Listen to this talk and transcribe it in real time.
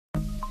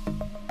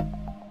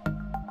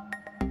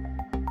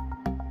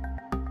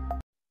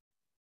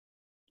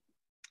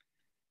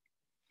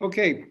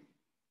Okay,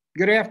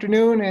 good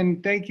afternoon,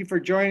 and thank you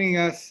for joining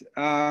us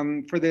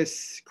for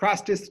this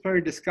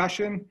cross-disciplinary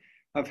discussion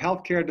of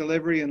healthcare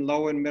delivery in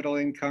low and middle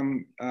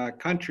income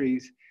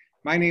countries.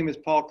 My name is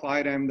Paul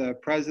Clyde. I'm the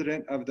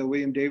president of the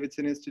William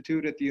Davidson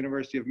Institute at the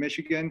University of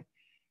Michigan.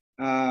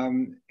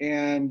 Michigan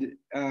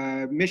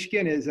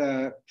is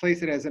a place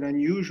that has an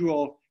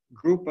unusual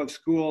group of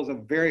schools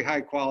of very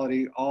high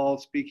quality, all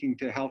speaking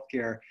to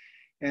healthcare.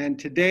 And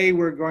today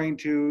we're going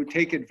to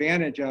take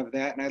advantage of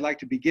that. And I'd like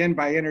to begin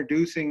by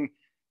introducing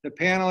the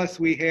panelists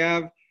we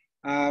have.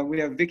 We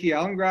have Vicki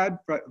Ellingrod,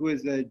 who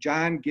is the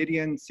John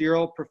Gideon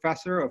Cyril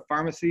Professor of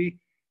Pharmacy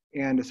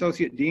and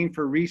Associate Dean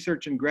for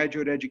Research and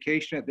Graduate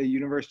Education at the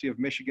University of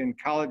Michigan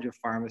College of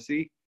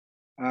Pharmacy.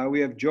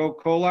 We have Joe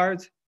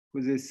Kolars,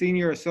 who is the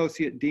Senior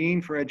Associate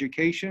Dean for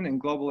Education and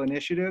Global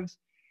Initiatives,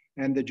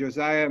 and the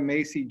Josiah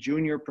Macy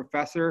Jr.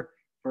 Professor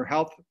for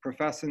Health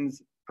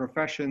Professions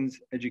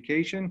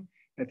Education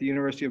at the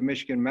University of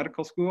Michigan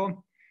Medical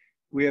School.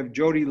 We have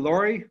Jody,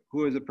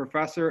 who is a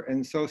professor and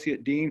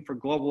associate dean for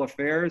global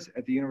affairs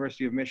at the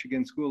University of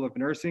Michigan School of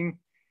Nursing,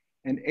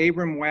 and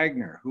Abram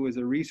Wagner, who is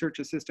a research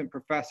assistant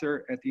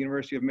professor at the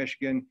University of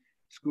Michigan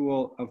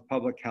School of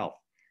Public Health.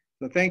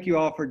 So thank you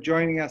all for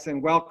joining us and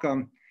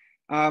welcome.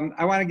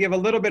 I want to give a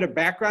little bit of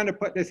background to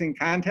put this in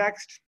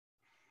context.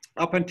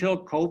 Up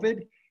until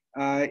COVID,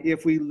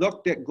 if we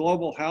looked at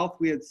global health,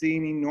 we had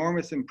seen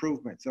enormous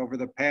improvements over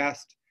the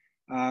past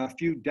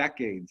few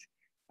decades.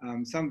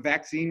 Some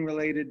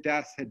vaccine-related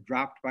deaths had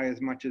dropped by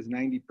as much as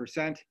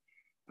 90%.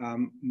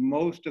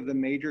 Most of the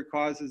major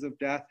causes of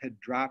death had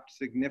dropped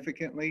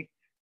significantly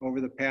over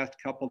the past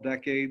couple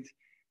decades.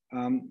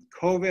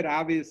 COVID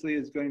obviously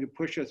is going to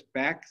push us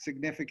back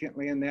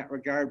significantly in that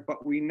regard,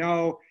 but we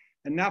know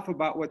enough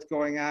about what's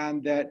going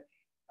on that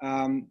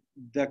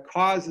the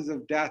causes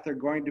of death are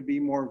going to be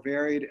more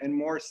varied and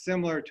more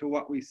similar to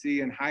what we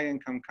see in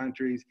high-income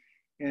countries,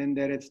 and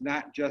that it's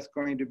not just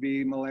going to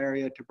be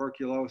malaria,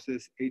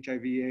 tuberculosis,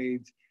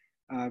 HIV/AIDS,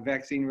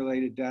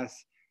 vaccine-related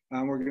deaths.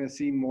 We're going to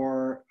see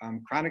more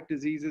chronic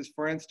diseases,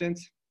 for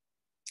instance.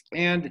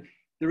 And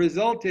the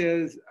result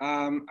is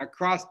a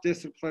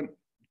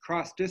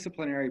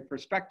cross-disciplinary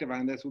perspective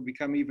on this will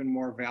become even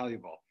more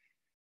valuable.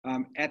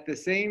 At the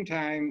same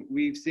time,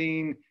 we've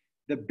seen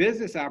the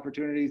business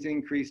opportunities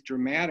increase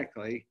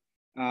dramatically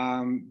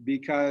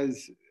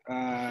because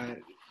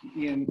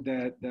in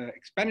the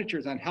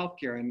expenditures on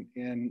healthcare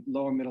in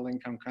low and middle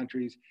income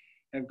countries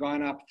have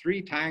gone up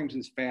 3 times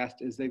as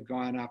fast as they've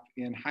gone up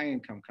in high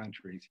income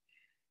countries.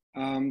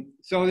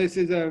 So this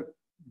is a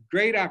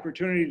great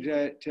opportunity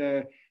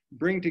to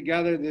bring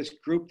together this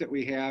group that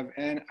we have.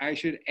 And I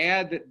should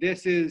add that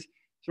this is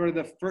sort of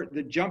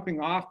the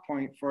jumping off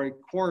point for a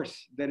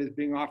course that is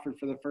being offered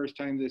for the first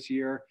time this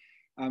year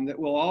that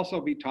will also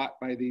be taught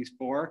by these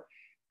 4.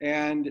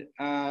 And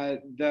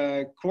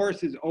the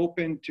course is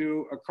open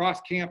to across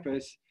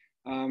campus.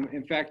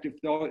 In fact, if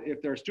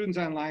there are students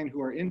online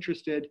who are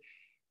interested,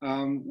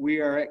 we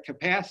are at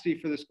capacity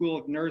for the School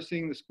of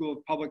Nursing, the School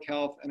of Public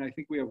Health, and I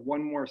think we have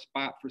 1 more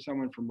spot for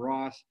someone from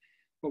Ross.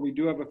 But we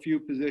do have a few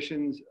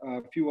positions,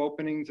 a few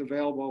openings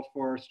available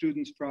for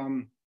students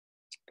from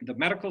the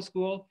medical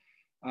school,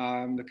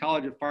 the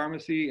College of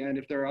Pharmacy, and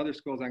if there are other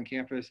schools on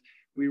campus,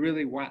 we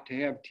really want to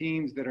have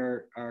teams that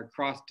are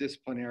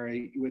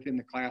cross-disciplinary within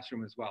the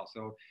classroom as well.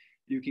 So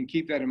you can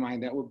keep that in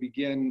mind. That will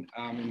begin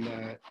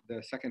in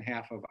the second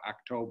half of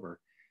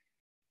October.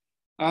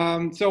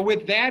 So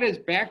with that as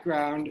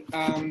background,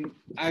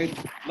 I'd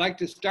like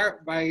to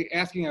start by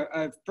asking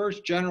a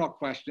first general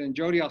question.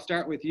 Jody, I'll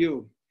start with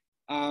you.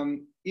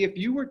 If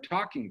you were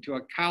talking to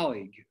a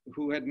colleague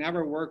who had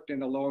never worked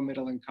in a low and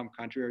middle income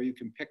country, or you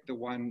can pick the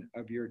one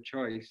of your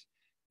choice,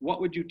 what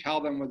would you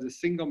tell them was the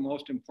single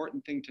most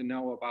important thing to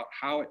know about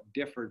how it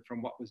differed from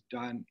what was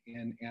done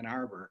in Ann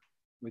Arbor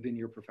within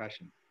your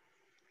profession?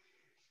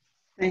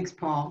 Thanks,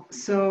 Paul.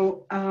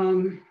 So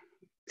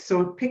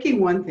picking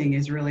one thing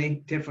is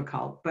really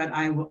difficult, but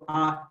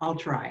I'll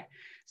try.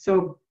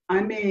 So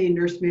I'm a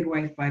nurse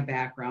midwife by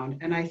background,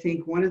 and I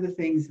think one of the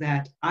things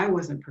that I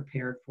wasn't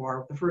prepared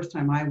for the first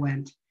time I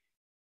went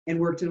and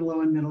worked in a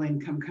low and middle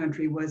income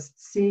country was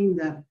seeing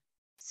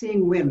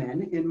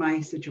women in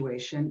my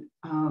situation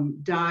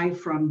die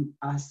from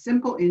a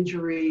simple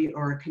injury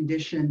or a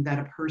condition that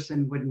a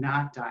person would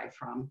not die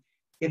from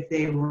if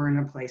they were in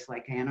a place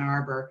like Ann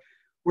Arbor,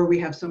 where we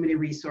have so many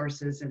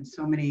resources and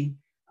so many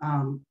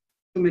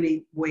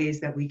ways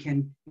that we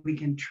can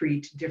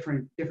treat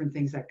different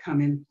things that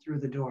come in through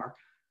the door.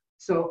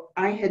 So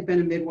I had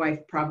been a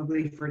midwife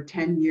probably for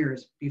 10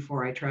 years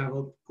before I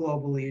traveled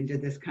globally and did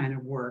this kind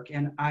of work.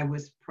 And I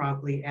was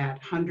probably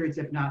at hundreds,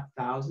 if not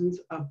thousands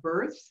of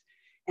births.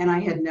 And I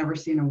had never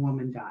seen a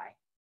woman die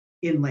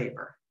in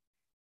labor.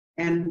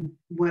 And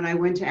when I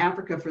went to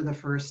Africa for the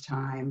first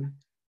time,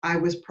 I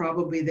was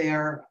probably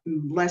there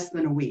less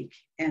than a week,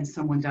 and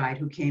someone died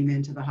who came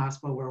into the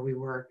hospital where we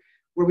were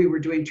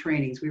doing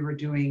trainings. We were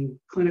doing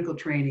clinical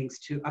trainings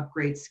to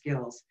upgrade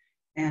skills.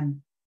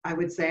 And I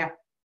would say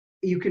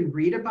you can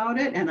read about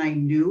it, and I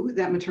knew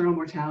that maternal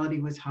mortality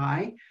was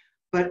high,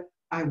 but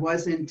I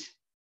wasn't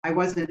I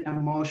wasn't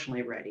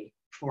emotionally ready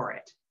for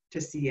it,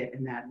 to see it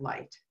in that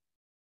light.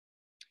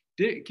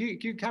 Can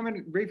you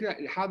comment briefly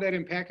on how that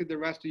impacted the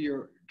rest of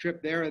your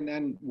trip there and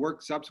then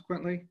work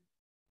subsequently?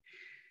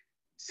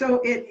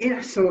 So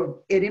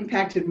it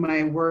impacted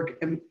my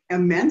work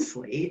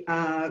immensely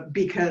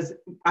because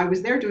I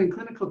was there doing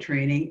clinical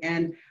training,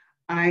 and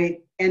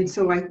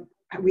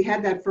we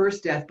had that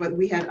first death, but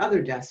we had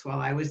other deaths while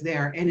I was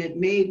there, and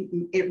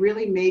it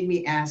really made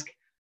me ask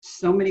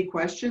so many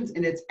questions.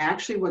 And it's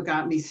actually what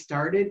got me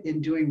started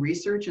in doing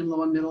research in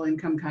low and middle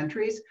income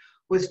countries,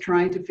 was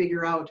trying to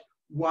figure out,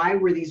 why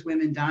were these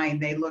women dying?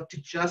 They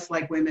looked just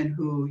like women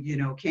who,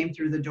 came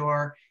through the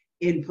door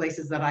in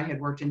places that I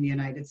had worked in the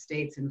United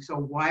States. And so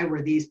why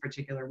were these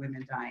particular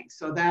women dying?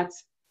 So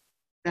that's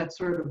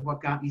sort of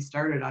what got me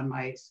started on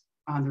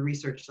the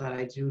research that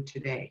I do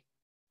today.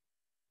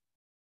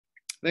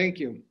 Thank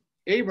you.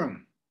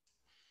 Abram.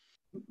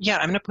 Yeah,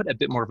 I'm going to put a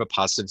bit more of a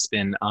positive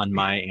spin on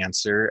my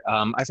answer.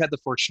 I've had the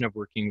fortune of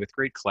working with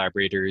great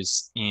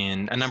collaborators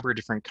in a number of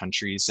different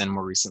countries, and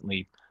more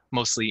recently,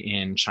 mostly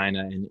in China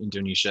and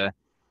Indonesia.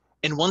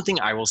 And one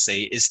thing I will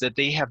say is that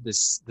they have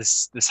this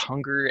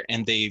hunger,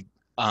 and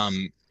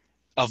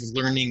of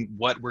learning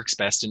what works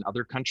best in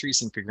other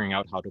countries and figuring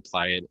out how to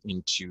apply it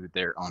into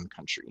their own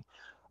country.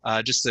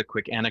 Just a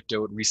quick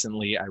anecdote.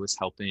 Recently, I was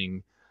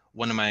helping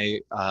one of my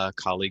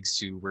colleagues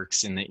who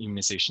works in the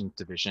immunization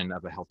division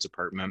of a health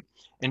department,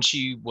 and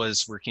she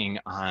was working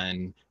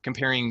on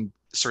comparing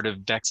sort of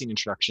vaccine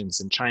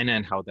introductions in China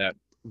and how that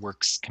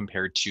works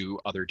compared to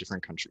other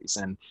different countries.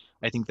 And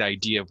I think the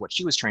idea of what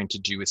she was trying to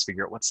do is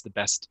figure out what's the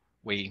best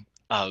way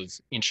of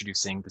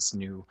introducing this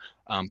new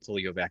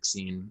polio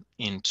vaccine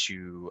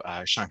into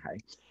Shanghai.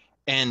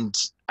 And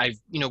I've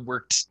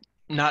worked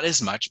not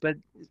as much, but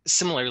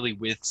similarly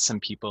with some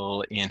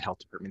people in health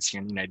departments here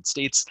in the United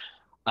States.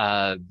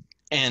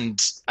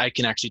 And I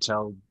can actually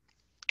tell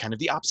kind of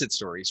the opposite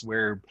stories,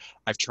 where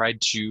I've tried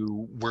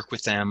to work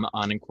with them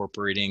on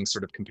incorporating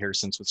sort of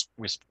comparisons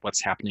with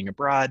what's happening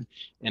abroad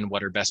and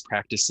what are best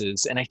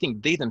practices. And I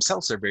think they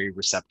themselves are very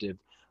receptive.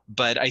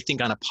 But I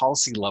think on a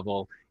policy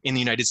level in the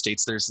United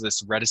States, there's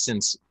this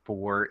reticence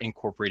for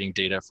incorporating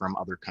data from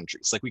other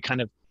countries. Like, we kind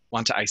of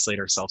want to isolate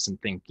ourselves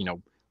and think,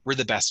 we're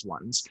the best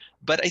ones.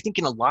 But I think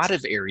in a lot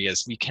of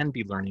areas, we can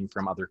be learning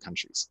from other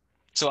countries.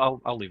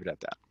 So I'll leave it at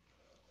that.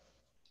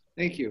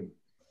 Thank you.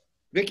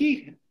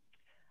 Vicki?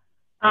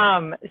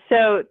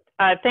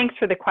 Thanks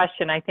for the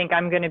question. I think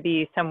I'm going to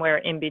be somewhere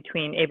in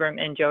between Abram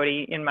and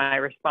Jody in my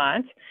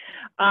response.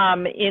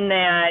 In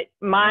that,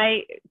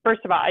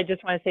 first of all, I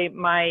just want to say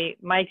my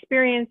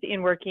experience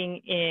in working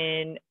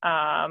in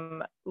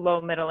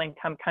low middle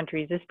income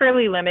countries is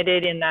fairly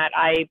limited, in that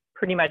I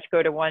pretty much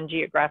go to one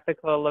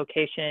geographical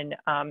location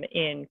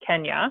in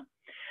Kenya.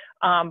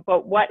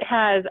 But what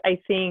has, I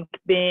think,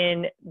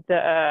 been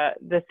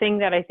the thing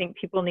that I think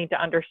people need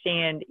to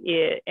understand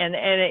is, and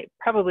it,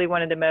 probably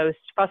one of the most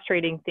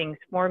frustrating things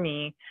for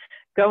me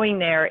going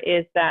there,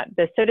 is that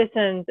the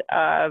citizens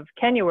of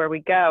Kenya, where we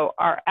go,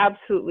 are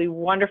absolutely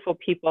wonderful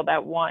people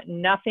that want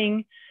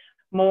nothing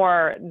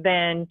more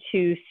than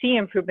to see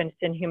improvements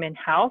in human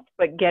health,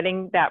 but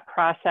getting that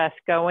process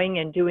going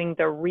and doing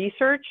the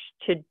research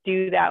to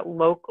do that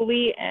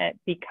locally,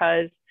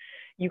 because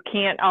you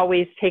can't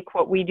always take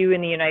what we do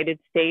in the United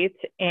States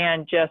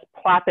and just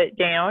plop it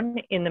down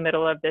in the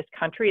middle of this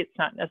country. It's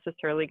not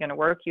necessarily going to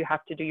work. You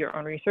have to do your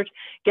own research.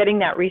 Getting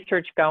that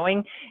research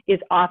going is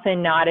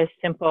often not as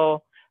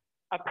simple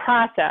a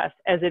process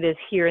as it is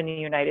here in the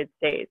United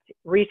States.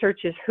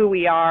 Research is who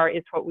we are.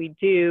 It's what we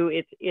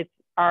do. It's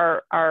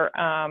our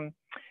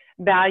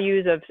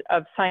values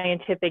of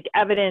scientific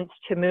evidence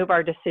to move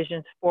our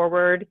decisions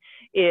forward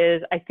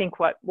is, I think,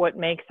 what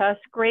makes us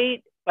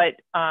great. But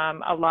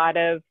a lot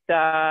of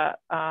the,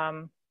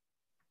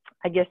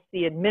 I guess,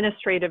 the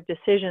administrative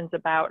decisions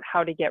about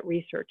how to get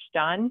research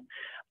done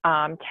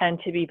tend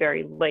to be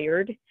very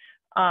layered.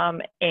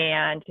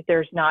 And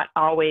there's not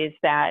always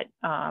that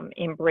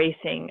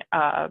embracing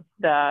of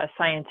the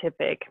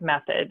scientific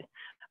method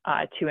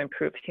to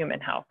improve human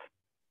health.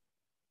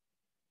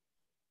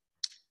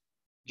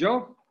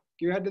 Joe,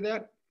 can you add to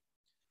that?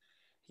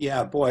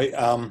 Yeah, boy,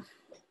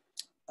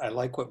 I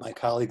like what my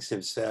colleagues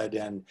have said,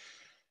 and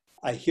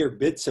I hear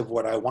bits of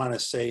what I want to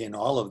say in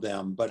all of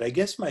them, but I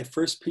guess my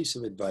first piece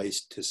of advice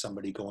to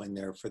somebody going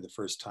there for the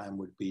first time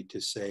would be to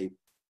say,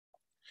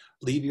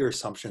 leave your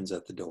assumptions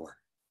at the door.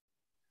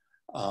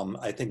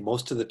 I think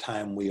most of the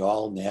time we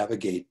all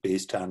navigate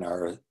based on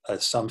our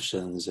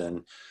assumptions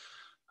and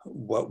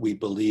what we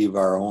believe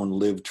our own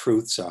lived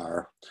truths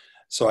are.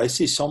 So I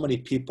see so many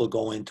people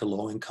go into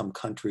low-income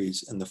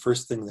countries, and the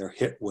first thing they're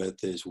hit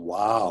with is,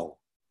 wow,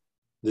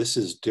 this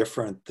is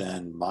different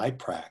than my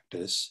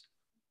practice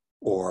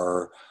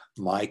or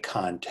my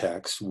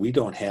context. We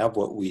don't have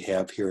what we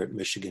have here at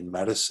Michigan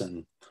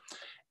Medicine.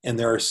 And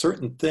there are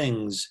certain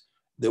things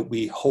that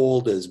we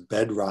hold as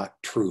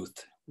bedrock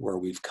truth where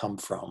we've come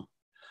from.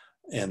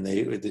 And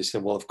they say,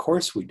 well, of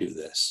course we do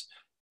this.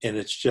 And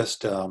it's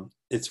just,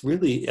 it's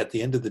really, at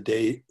the end of the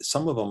day,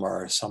 some of them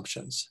are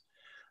assumptions.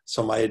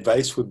 So my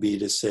advice would be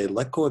to say,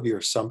 let go of your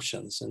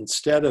assumptions.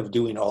 Instead of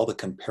doing all the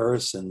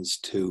comparisons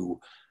to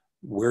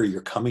where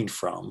you're coming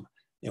from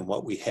and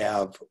what we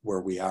have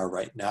where we are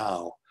right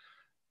now,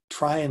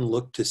 try and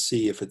look to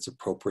see if it's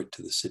appropriate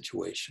to the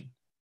situation.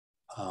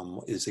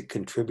 Is it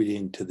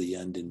contributing to the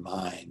end in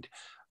mind,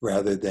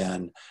 rather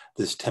than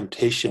this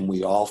temptation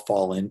we all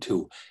fall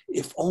into?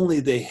 If only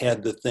they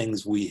had the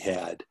things we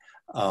had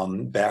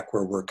back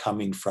where we're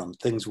coming from,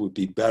 things would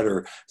be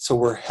better. So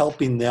we're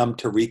helping them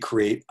to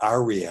recreate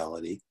our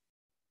reality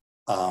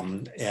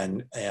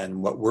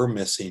and what we're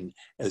missing,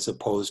 as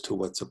opposed to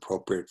what's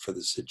appropriate for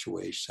the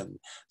situation.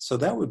 So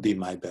that would be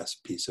my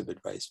best piece of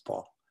advice,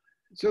 Paul.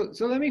 So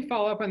let me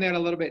follow up on that a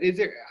little bit. Is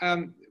there,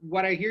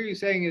 what I hear you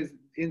saying is,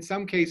 in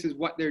some cases,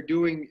 what they're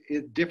doing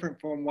is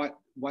different from what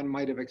one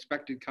might have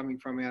expected coming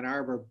from Ann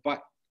Arbor,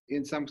 but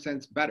in some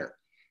sense better.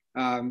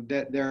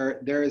 That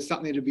there is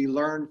something to be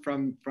learned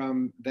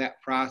from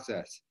that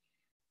process.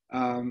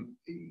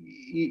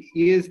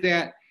 Is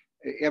that,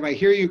 am I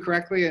hearing you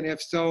correctly? And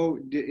if so,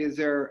 is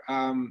there,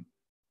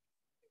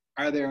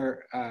 are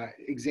there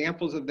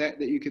examples of that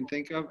you can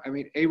think of? I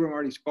mean, Abram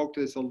already spoke to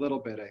this a little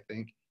bit, I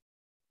think.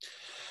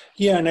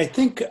 Yeah, and I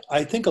think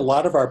a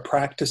lot of our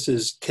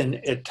practices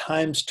can at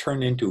times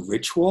turn into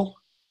ritual.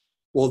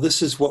 Well,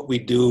 this is what we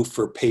do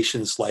for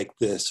patients like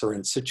this or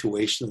in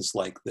situations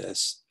like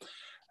this.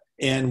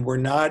 And we're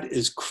not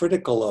as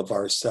critical of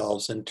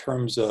ourselves in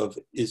terms of,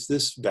 is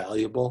this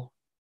valuable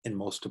and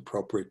most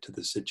appropriate to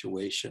the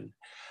situation?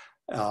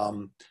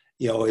 You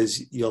know,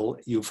 as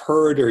you've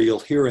heard or you'll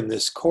hear in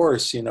this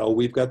course, you know,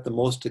 we've got the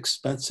most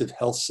expensive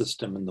health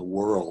system in the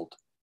world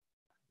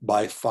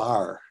by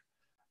far.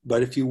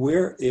 But if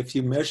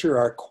you measure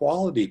our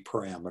quality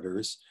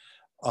parameters,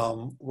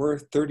 we're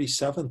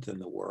 37th in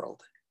the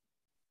world.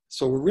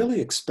 So we're really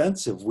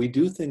expensive. We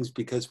do things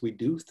because we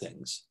do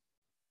things,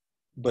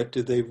 but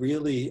do they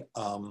really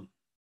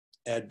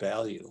add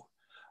value?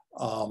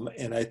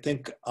 And I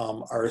think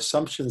our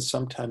assumptions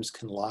sometimes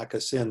can lock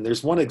us in.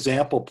 There's one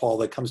example, Paul,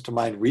 that comes to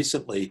mind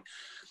recently.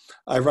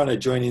 I run a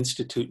joint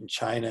institute in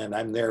China, and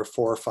I'm there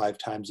 4 or 5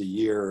 times a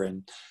year.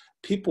 And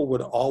people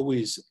would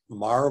always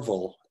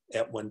marvel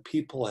at when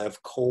people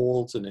have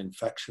colds and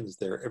infections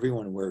there,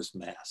 everyone wears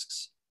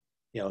masks.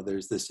 You know,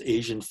 there's this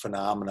Asian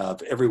phenomena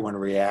of everyone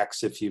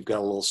reacts. If you've got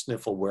a little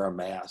sniffle, wear a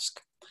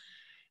mask.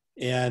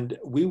 And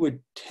we would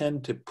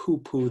tend to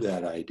poo-poo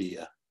that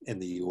idea in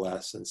the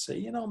US and say,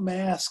 you know,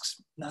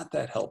 masks, not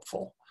that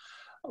helpful.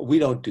 We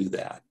don't do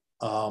that.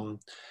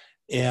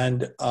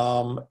 And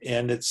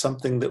it's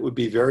something that would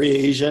be very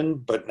Asian,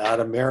 but not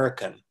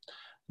American.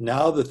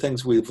 Now the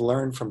things we've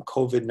learned from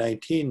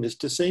COVID-19 is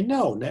to say,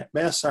 no,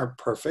 masks aren't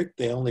perfect.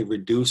 They only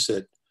reduce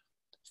it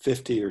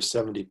 50 or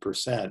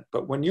 70%.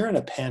 But when you're in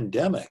a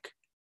pandemic,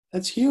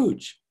 that's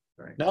huge.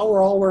 Right. Now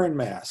we're all wearing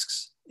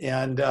masks.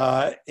 And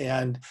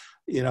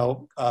you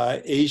know,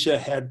 Asia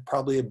had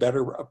probably a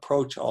better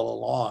approach all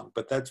along.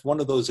 But that's one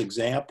of those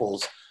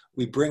examples.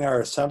 We bring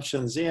our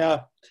assumptions,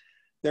 yeah,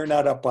 they're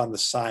not up on the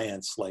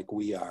science like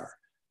we are.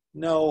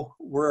 No,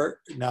 we're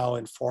now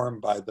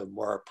informed by the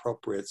more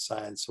appropriate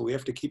science. So we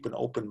have to keep an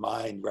open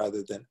mind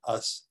rather than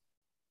us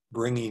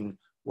bringing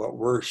what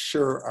we're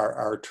sure are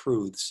our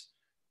truths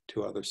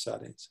to other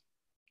settings.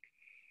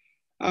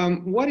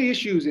 What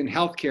issues in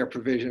healthcare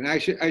provision? I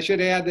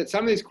should add that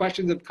some of these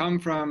questions have come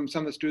from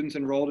some of the students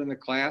enrolled in the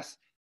class.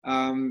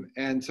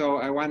 And so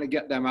I want to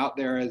get them out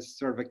there as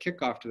sort of a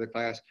kickoff to the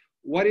class.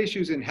 What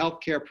issues in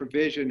healthcare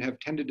provision have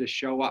tended to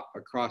show up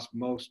across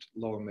most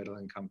low and middle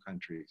income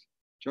countries?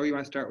 Joe, you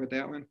want to start with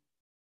that one?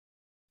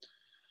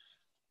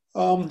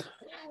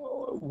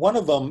 One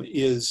of them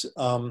is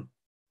a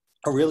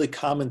really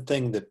common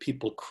thing that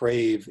people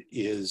crave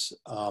is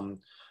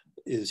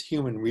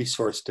human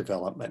resource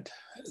development.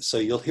 So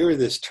you'll hear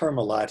this term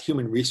a lot,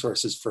 human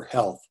resources for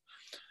health.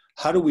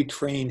 How do we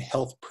train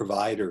health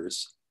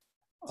providers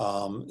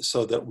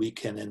so that we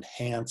can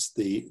enhance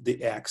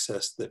the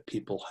access that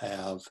people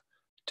have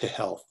to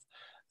health?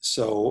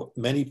 So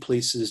many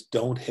places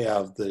don't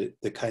have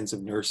the kinds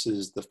of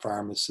nurses, the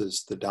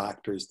pharmacists, the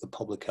doctors, the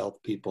public health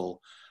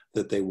people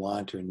that they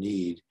want or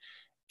need.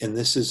 And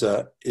this is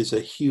a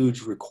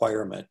huge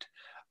requirement.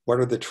 What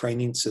are the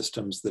training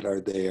systems that are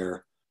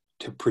there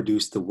to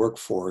produce the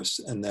workforce?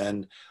 And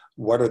then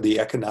what are the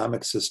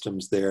economic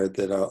systems there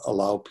that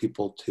allow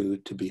people to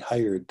be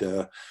hired?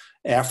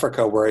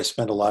 Africa, where I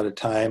spent a lot of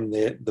time,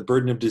 the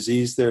burden of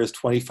disease there is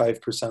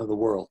 25% of the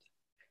world.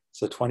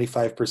 So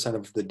 25%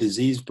 of the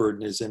disease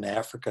burden is in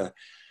Africa.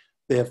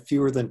 They have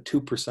fewer than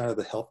 2% of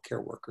the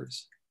healthcare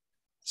workers.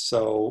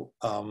 So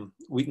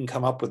we can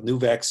come up with new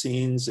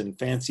vaccines and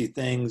fancy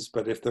things,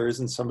 but if there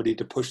isn't somebody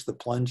to push the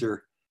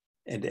plunger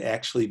and to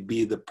actually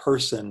be the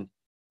person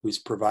who's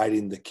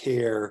providing the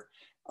care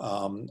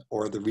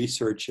or the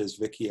research, as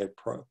Vicki had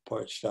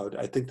pushed out,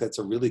 I think that's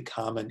a really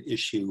common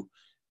issue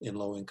in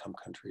low-income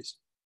countries.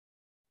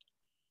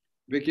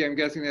 Vicki, I'm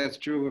guessing that's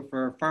true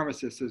for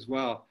pharmacists as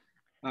well.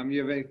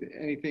 You have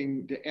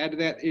anything to add to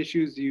that?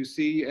 Issues you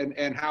see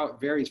and how it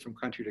varies from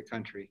country to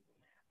country?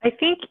 I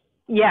think,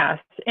 yes.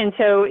 And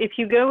so if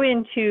you go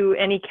into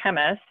any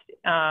chemist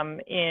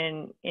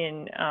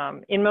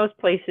in most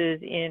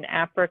places in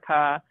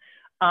Africa,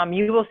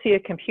 you will see a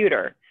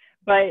computer.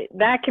 But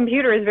that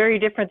computer is very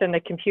different than the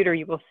computer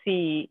you will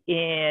see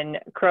in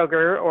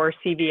Kroger or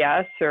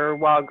CVS or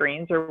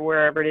Walgreens or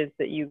wherever it is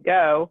that you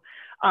go,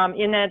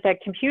 in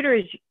that computer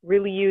is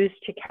really used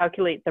to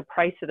calculate the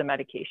price of the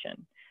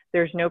medication.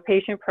 There's no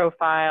patient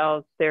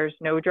profiles, there's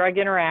no drug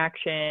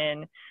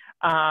interaction,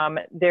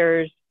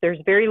 there's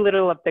very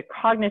little of the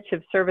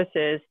cognitive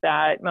services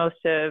that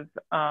most of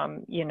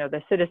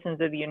the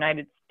citizens of the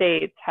United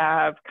States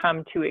have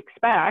come to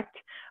expect,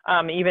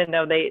 even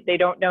though they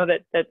don't know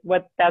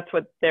that's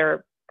what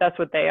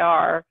they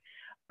are.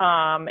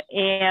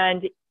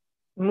 And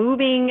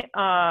moving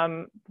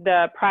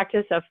the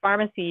practice of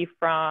pharmacy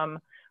from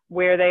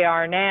where they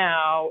are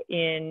now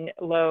in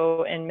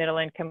low and middle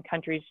income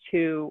countries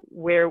to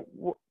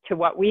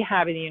what we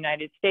have in the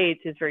United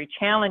States is very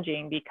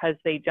challenging because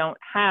they don't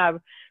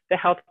have the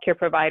healthcare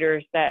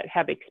providers that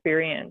have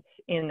experience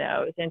in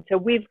those. And so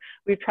we've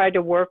tried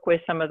to work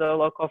with some of the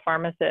local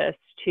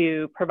pharmacists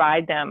to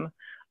provide them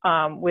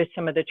with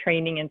some of the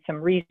training and some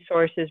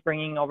resources,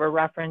 bringing over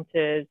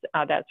references,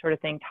 that sort of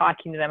thing,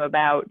 talking to them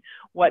about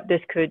what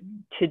this could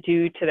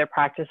do to their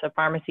practice of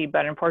pharmacy.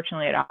 But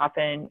unfortunately, it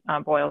often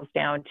boils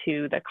down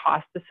to the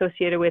cost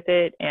associated with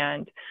it.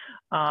 And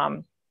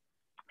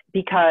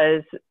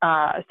because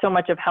so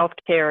much of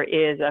healthcare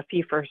is a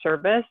fee for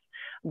service,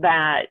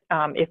 that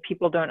if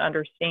people don't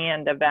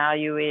understand the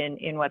value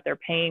in what they're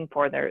paying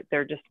for,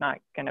 they're just not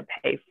going to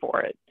pay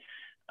for it.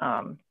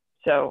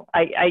 So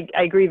I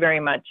agree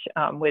very much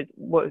with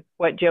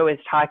what Joe is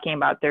talking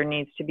about. There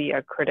needs to be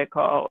a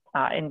critical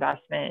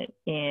investment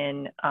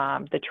in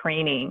the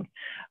training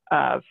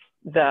of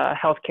the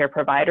healthcare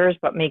providers,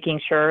 but making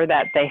sure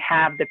that they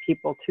have the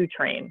people to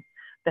train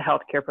the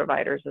healthcare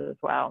providers as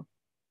well.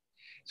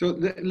 So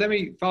let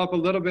me follow up a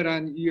little bit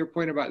on your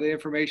point about the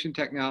information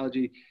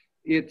technology.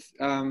 There's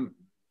a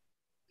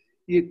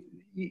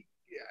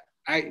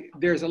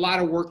lot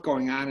of work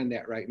going on in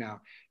that right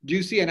now. Do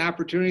you see an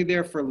opportunity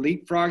there for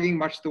leapfrogging,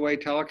 much the way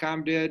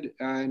telecom did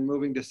in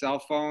moving to cell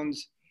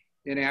phones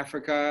in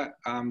Africa?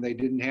 They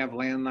didn't have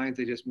landlines;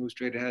 they just moved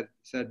straight ahead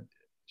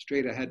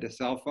to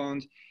cell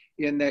phones.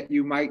 In that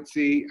you might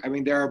see, I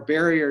mean, there are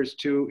barriers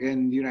to,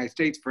 in the United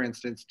States, for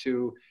instance,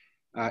 to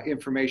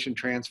information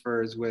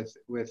transfers with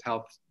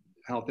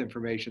health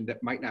information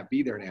that might not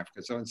be there in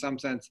Africa. So in some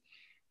sense,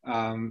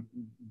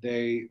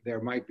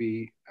 there might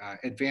be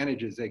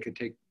advantages they could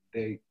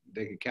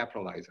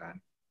capitalize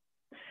on.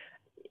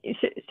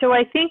 So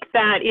I think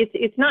that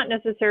it's not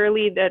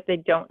necessarily that they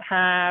don't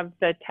have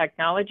the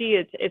technology.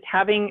 It's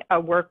having a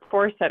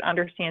workforce that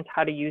understands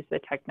how to use the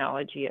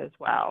technology as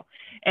well.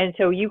 And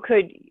so we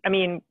could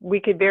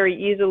very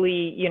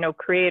easily,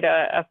 create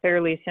a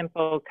fairly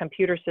simple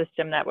computer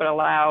system that would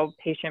allow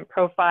patient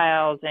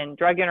profiles and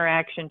drug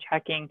interaction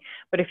checking.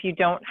 But if you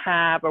don't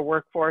have a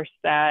workforce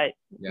that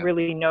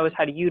really knows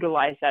how to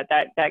utilize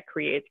that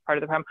creates part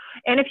of the problem.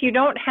 And if you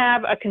don't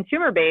have a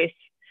consumer base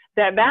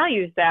that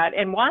values that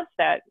and wants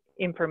that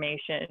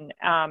information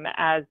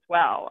as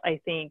well, I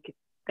think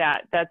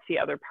that's the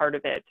other part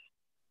of it.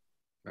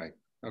 Right.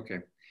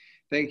 Okay.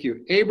 Thank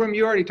you. Abram,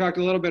 you already talked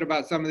a little bit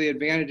about some of the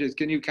advantages.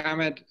 Can you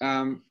comment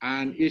on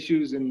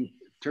issues in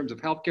terms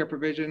of healthcare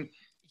provision?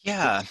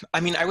 Yeah,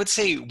 I would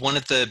say one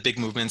of the big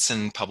movements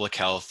in public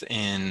health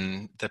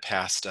in the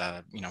past,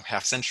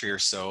 half century or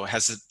so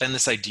has been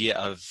this idea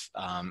of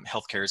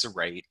healthcare as a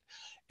right.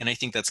 And I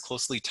think that's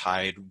closely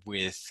tied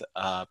with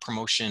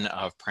promotion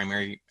of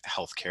primary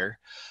healthcare.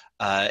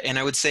 And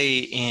I would say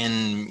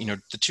in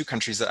the two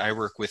countries that I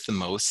work with the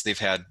most, they've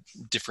had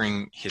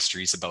differing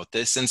histories about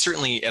this. And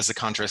certainly as a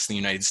contrast in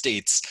the United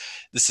States,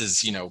 this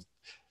is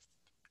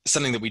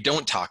something that we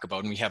don't talk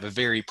about, and we have a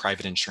very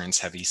private insurance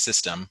heavy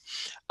system.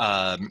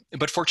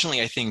 But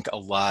fortunately, I think a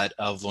lot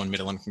of low and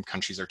middle income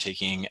countries are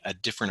taking a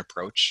different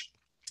approach.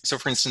 So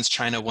for instance,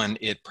 China, when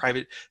it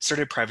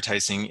started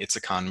privatizing its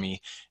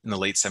economy in the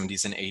late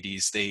 70s and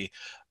 80s, they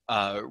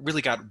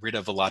really got rid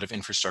of a lot of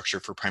infrastructure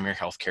for primary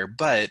healthcare,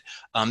 but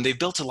they've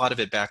built a lot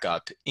of it back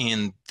up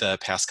in the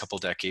past couple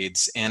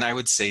decades. And I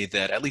would say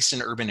that at least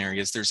in urban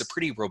areas, there's a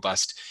pretty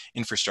robust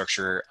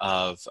infrastructure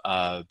of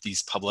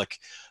these public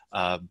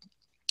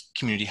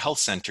community health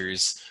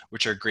centers,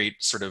 which are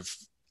great sort of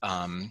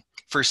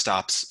first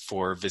stops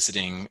for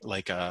visiting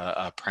like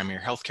a primary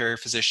healthcare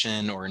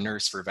physician or a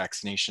nurse for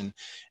vaccination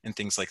and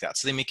things like that.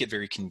 So they make it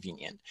very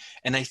convenient.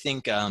 And I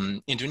think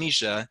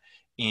Indonesia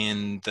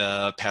in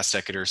the past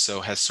decade or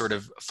so has sort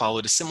of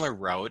followed a similar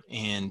route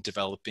in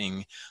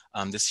developing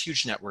this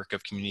huge network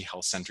of community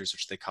health centers,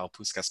 which they call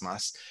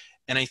puskesmas.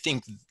 And I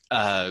think,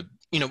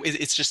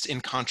 it's just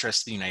in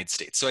contrast to the United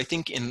States. So I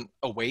think in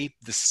a way,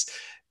 this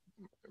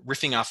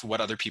riffing off of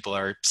what other people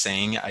are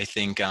saying, I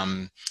think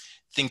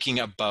thinking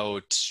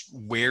about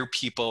where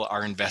people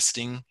are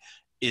investing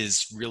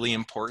is really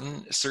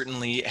important.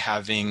 Certainly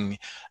having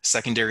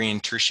secondary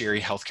and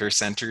tertiary healthcare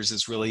centers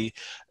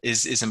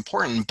is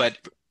important, but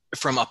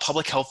from a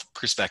public health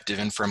perspective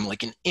and from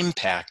like an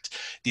impact,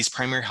 these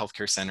primary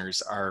healthcare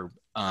centers are,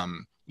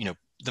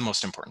 the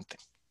most important thing.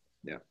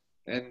 Yeah,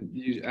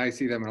 and I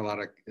see them in a lot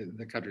of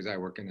the countries I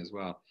work in as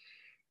well.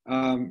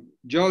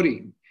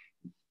 Jody,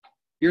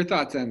 your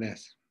thoughts on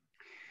this?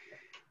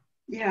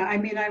 Yeah, I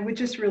mean, I would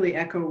just really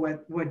echo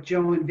what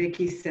Joe and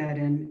Vicki said,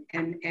 and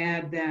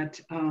add that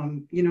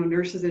you know,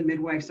 nurses and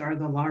midwives are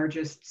the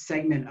largest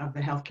segment of the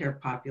healthcare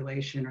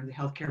population or the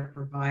healthcare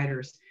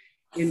providers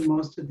in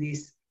most of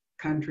these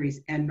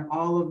countries, and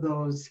all of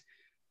those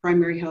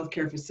primary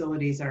healthcare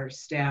facilities are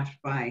staffed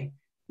by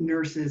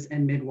nurses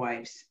and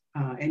midwives,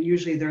 and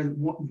usually they're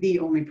the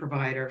only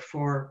provider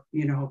for,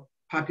 you know,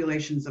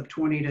 populations of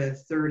 20 to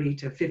 30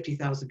 to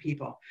 50,000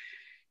 people.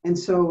 And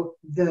so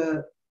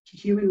the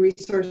human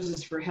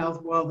resources for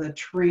health, well, the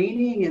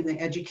training and the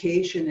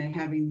education and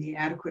having the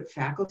adequate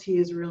faculty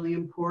is really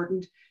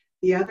important.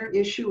 The other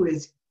issue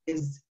is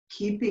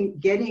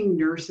getting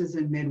nurses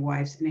and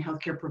midwives and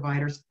healthcare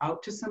providers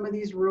out to some of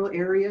these rural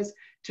areas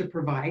to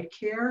provide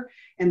care,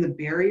 and the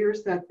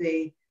barriers that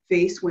they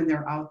face when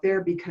they're out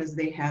there, because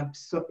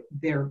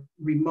they're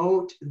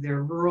remote,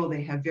 they're rural,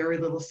 they have very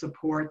little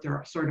support,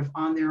 they're sort of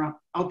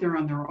out there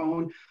on their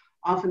own.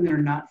 Often they're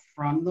not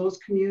from those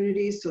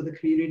communities, so the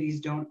communities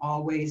don't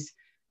always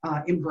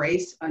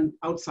embrace an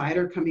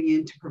outsider coming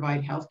in to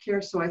provide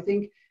healthcare. So I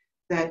think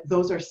that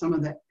those are some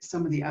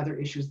of the other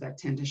issues that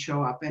tend to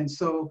show up, and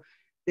so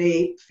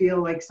they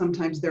feel like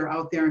sometimes they're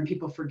out there and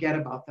people forget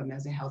about them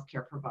as a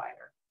healthcare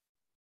provider.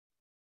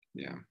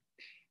 Yeah,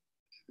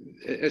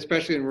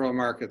 especially in rural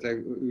markets,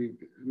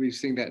 we've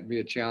seen that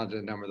be a challenge in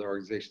a number of the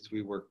organizations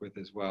we work with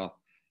as well.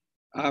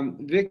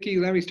 Vicki,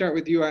 let me start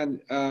with you on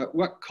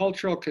what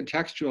cultural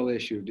contextual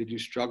issue did you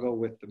struggle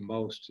with the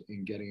most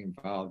in getting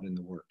involved in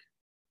the work?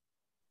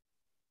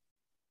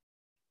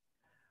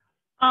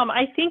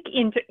 I think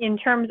in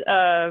terms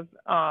of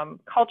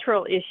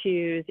cultural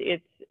issues,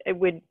 it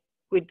would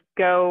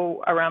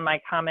go around my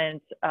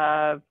comments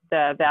of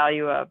the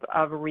value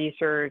of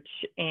research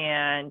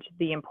and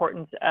the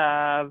importance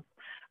of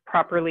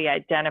properly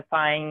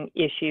identifying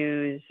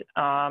issues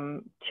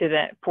that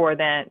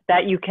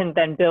you can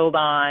then build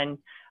on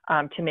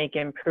to make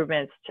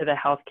improvements to the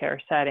healthcare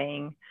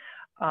setting.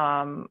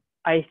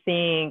 I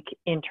think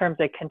in terms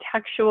of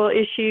contextual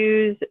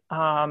issues,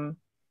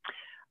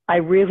 I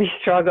really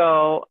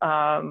struggle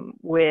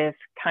with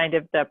kind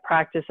of the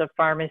practice of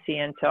pharmacy,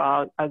 and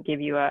so I'll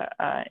give you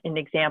an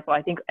example.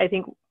 I think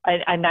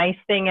a nice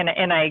thing,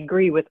 and I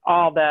agree with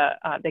all the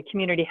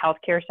community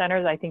healthcare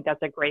centers. I think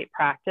that's a great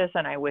practice,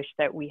 and I wish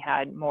that we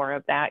had more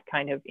of that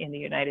kind of in the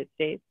United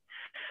States.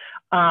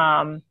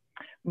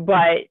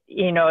 But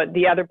you know,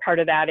 the other part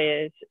of that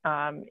is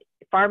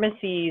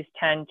pharmacies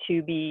tend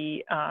to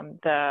be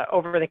the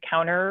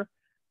over-the-counter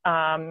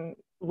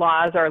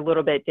laws are a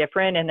little bit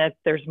different, and that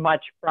there's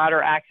much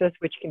broader access,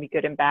 which can be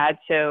good and bad.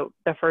 So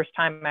the first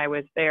time I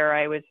was there,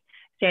 I was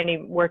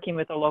working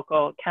with a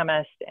local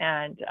chemist,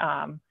 and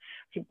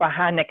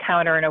behind the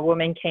counter, and a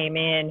woman came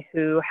in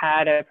who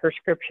had a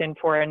prescription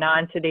for a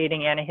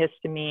non-sedating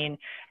antihistamine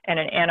and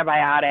an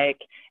antibiotic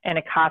and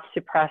a cough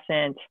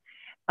suppressant.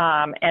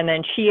 And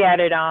then she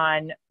added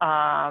on,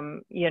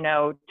 you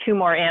know, 2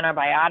 more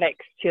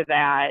antibiotics to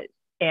that.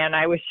 And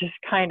I was just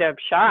kind of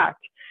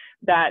shocked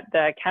that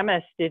the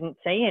chemist didn't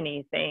say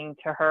anything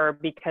to her,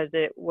 because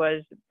it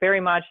was very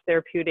much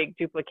therapeutic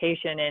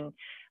duplication.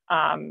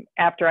 And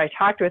after I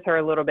talked with her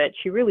a little bit,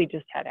 she really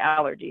just had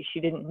allergies. She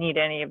didn't need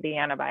any of the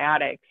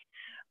antibiotics.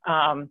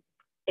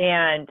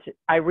 And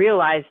I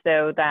realized,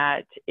 though,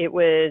 that it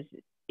was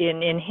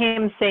in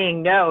him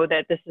saying no,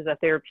 that this is a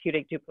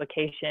therapeutic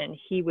duplication,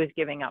 he was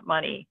giving up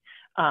money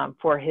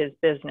for his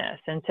business.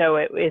 And so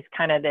it was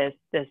kind of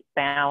this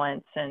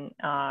balance. And,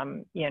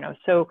 you know,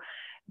 so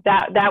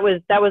that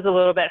was a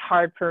little bit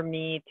hard for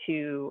me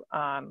to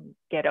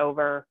get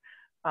over.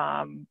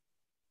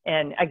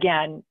 And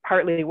again,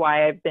 partly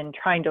why I've been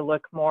trying to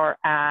look more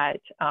at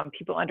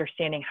people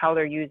understanding how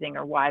they're using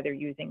or why they're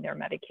using their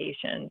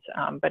medications.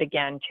 But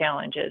again,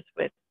 challenges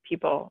with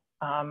people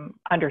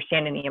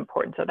understanding the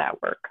importance of that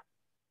work.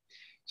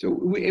 So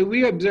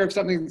we observed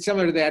something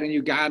similar to that in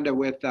Uganda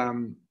with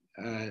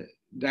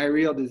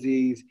diarrheal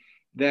disease,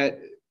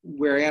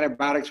 where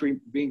antibiotics were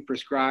being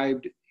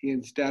prescribed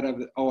instead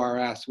of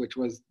ORS, which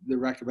was the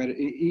recommended.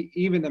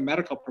 Even the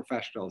medical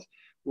professionals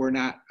were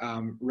not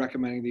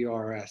recommending the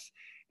ORS.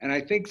 And I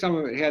think some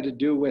of it had to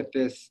do with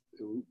this,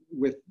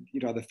 with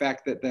the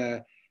fact that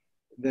the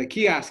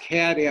kiosk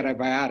had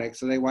antibiotics,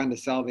 so they wanted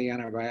to sell the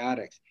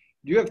antibiotics.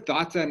 Do you have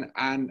thoughts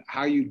on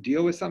how you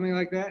deal with something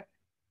like that?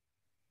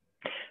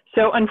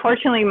 So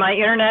unfortunately, my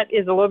internet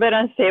is a little bit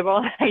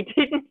unstable. I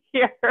didn't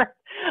hear,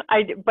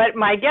 but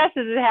my guess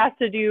is it has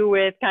to do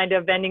with kind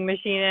of vending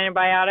machine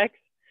antibiotics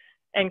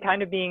and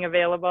kind of being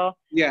available.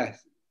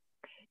 Yes.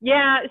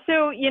 Yeah.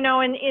 So,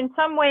 in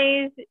some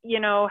ways,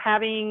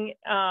 having,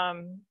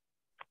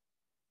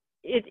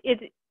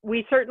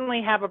 we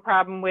certainly have a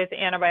problem with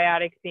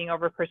antibiotics being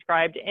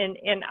overprescribed,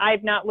 and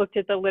I've not looked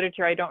at the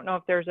literature. I don't know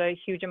if there's a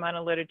huge amount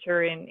of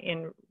literature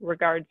in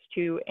regards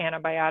to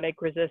antibiotic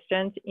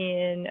resistance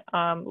in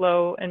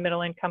low and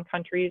middle income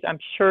countries. I'm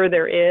sure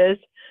there is.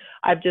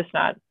 I've just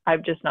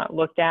not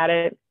looked at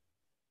it.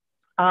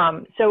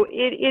 So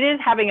it is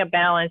having a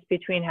balance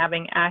between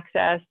having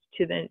access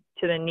to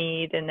the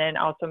need, and then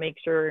also make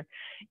sure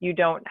you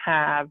don't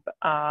have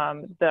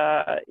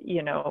the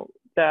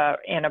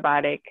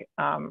antibiotic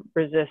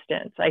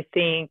resistance. I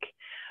think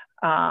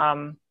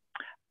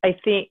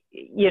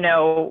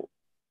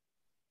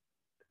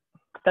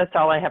that's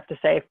all I have to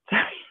say.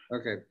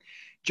 Okay.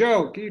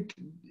 Joe, can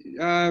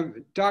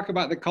you talk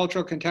about the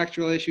cultural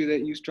contextual issue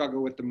that you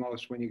struggle with the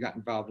most when you got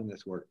involved in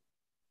this work?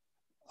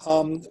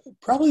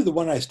 Probably the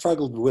one I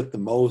struggled with the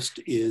most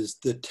is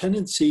the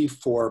tendency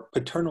for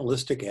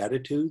paternalistic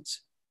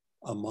attitudes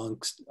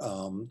amongst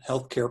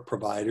healthcare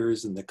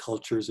providers and the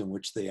cultures in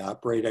which they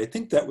operate.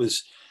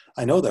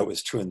 I know that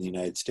was true in the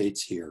United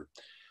States here,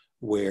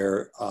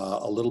 where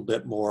a little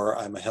bit more,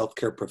 I'm a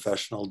healthcare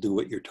professional, do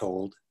what you're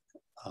told.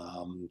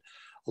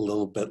 A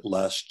little bit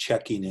less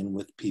checking in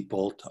with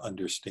people to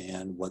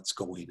understand what's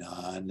going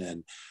on.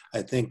 And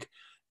I think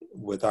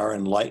with our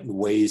enlightened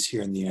ways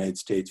here in the United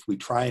States, we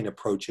try and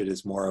approach it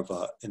as more of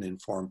an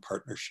informed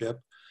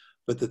partnership.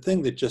 But the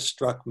thing that just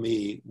struck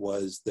me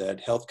was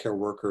that healthcare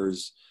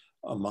workers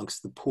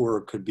amongst the poor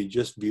could be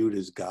just viewed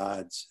as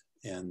gods,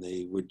 and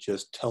they would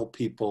just tell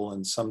people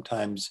and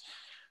sometimes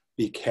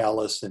be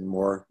callous and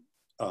more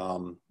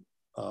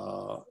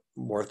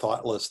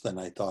thoughtless than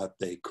I thought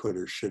they could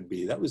or should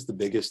be. That was the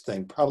biggest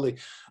thing. Probably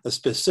a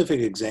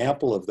specific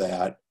example of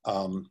that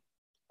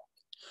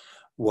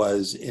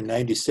was in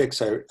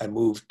 '96, I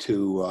moved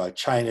to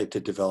China to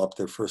develop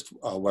their first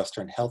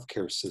Western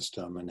healthcare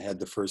system, and had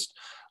the first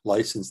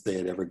license they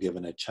had ever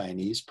given a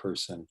Chinese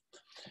person.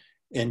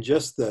 And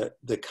just the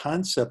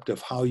concept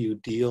of how you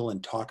deal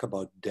and talk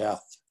about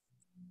death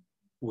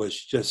was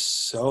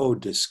just so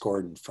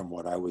discordant from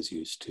what I was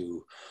used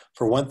to.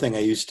 For one thing, I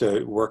used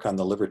to work on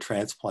the liver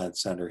transplant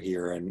center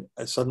here, and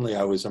suddenly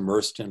I was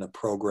immersed in a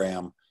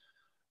program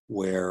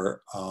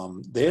where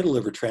they had a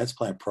liver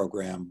transplant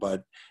program, but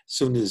as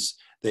soon as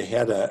they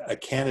had a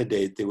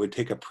candidate, they would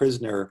take a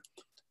prisoner,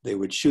 they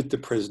would shoot the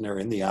prisoner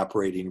in the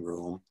operating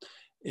room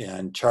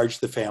and charge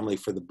the family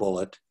for the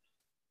bullet.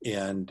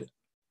 And,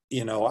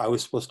 I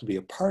was supposed to be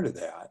a part of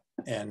that.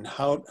 And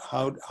how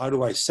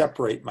do I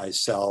separate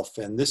myself?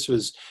 And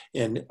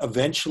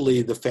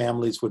eventually the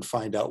families would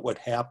find out what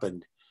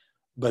happened.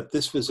 But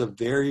this was a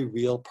very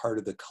real part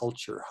of the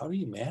culture. How do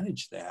you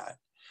manage that?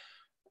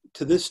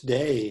 To this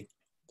day,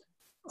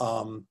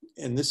 and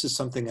this is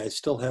something I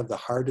still have the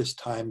hardest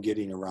time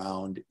getting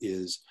around,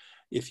 is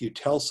if you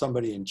tell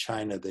somebody in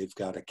China they've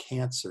got a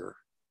cancer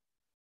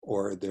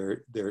or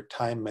their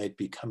time might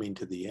be coming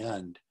to the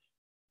end,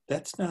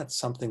 that's not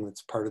something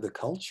that's part of the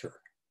culture.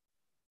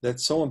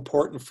 That's so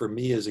important for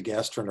me as a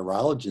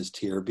gastroenterologist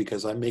here,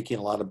 because I'm making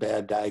a lot of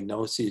bad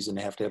diagnoses and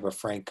have to have a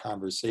frank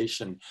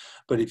conversation.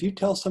 But if you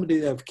tell somebody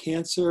they have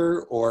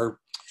cancer, or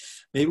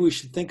maybe we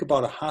should think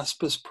about a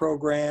hospice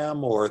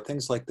program or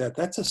things like that,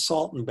 that's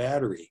assault and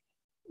battery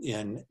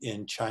in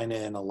China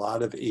and a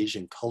lot of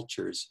Asian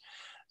cultures.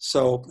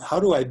 So how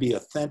do I be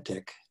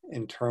authentic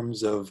in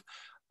terms of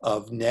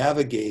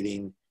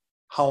navigating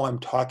how I'm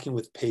talking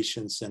with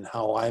patients and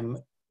how I'm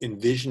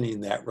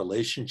envisioning that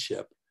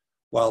relationship,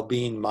 while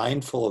being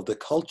mindful of the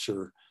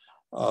culture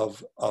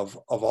of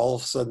all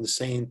of a sudden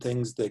saying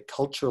things that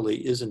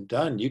culturally isn't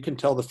done? You can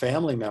tell the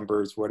family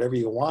members whatever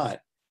you want,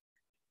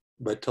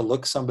 but to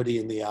look somebody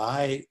in the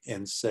eye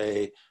and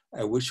say,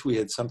 I wish we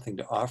had something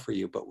to offer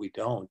you, but we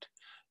don't,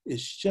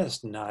 is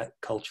just not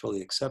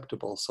culturally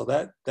acceptable. So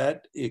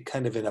that it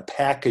kind of in a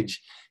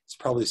package, it's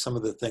probably some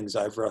of the things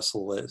I've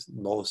wrestled with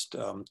most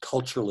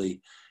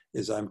culturally,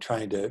 is I'm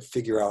trying to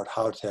figure out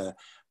how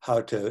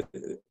to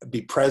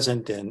be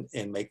present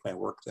and make my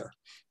work there.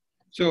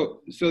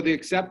 So the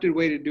accepted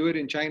way to do it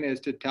in China is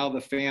to tell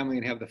the family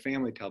and have the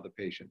family tell the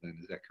patient then,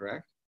 is that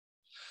correct?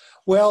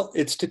 Well,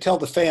 it's to tell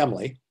the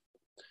family,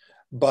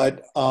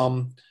 but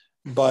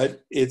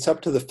it's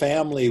up to the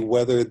family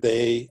whether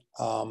they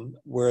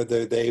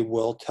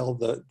will tell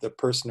the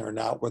person or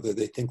not, whether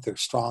they think they're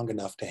strong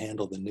enough to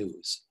handle the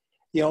news.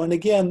 And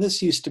again,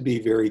 this used to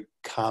be very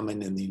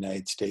common in the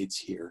United States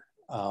here.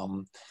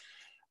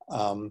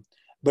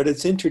 But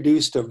it's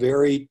introduced a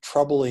very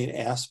troubling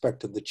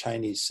aspect of the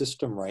Chinese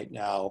system right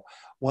now.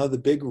 One of the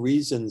big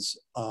reasons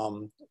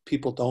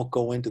people don't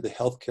go into the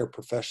healthcare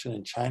profession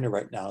in China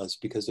right now is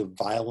because of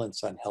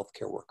violence on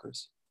healthcare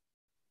workers.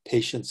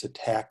 Patients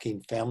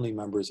attacking, family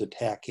members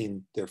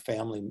attacking their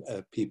family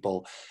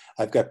people.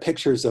 I've got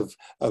pictures of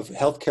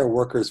healthcare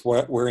workers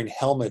wearing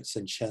helmets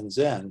in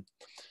Shenzhen.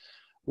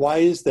 Why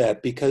is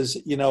that? Because,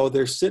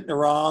 they're sitting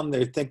around,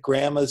 they think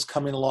grandma's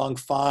coming along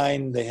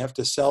fine. They have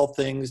to sell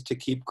things to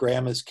keep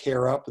grandma's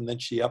care up, and then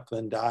she up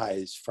and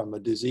dies from a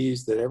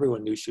disease that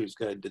everyone knew she was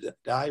going to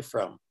die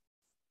from,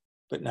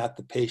 but not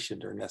the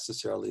patient or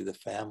necessarily the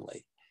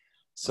family.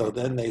 So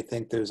then they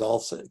think there's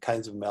all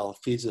kinds of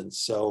malfeasance.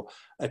 So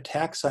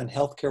attacks on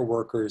healthcare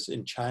workers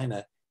in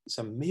China is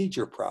a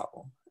major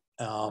problem.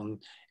 And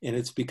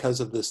it's because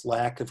of this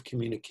lack of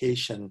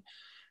communication,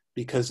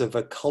 because of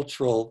a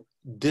cultural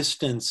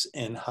distance,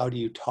 and how do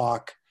you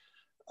talk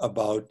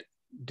about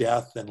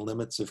death and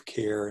limits of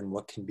care and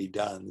what can be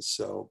done.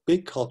 So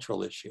big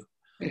cultural issue.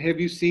 Have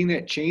you seen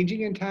that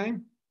changing in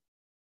time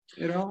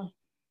at all?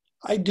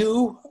 I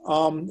do.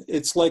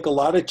 It's like a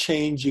lot of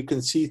change. You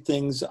can see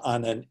things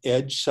on an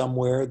edge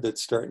somewhere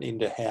that's starting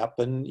to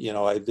happen. You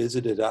know, I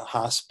visited a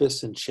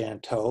hospice in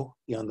Shantou.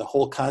 You know, and the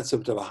whole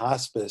concept of a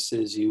hospice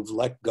is you've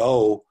let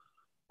go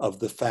of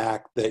the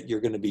fact that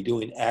you're going to be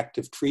doing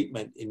active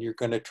treatment and you're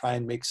going to try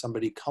and make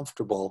somebody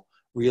comfortable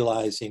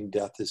realizing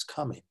death is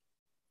coming.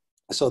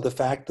 So the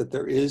fact that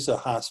there is a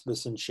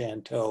hospice in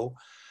Shantou,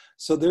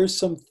 so there's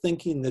some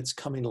thinking that's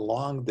coming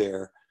along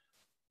there.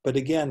 But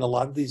again, a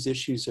lot of these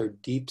issues are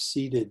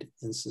deep-seated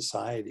in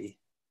society.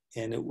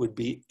 And it would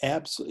be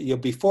absolutely, you know,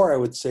 before I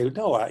would say,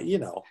 no,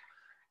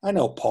 I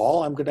know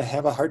Paul, I'm going to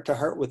have a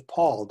heart-to-heart with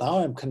Paul. Now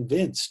I'm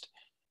convinced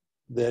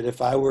that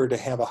if I were to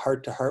have a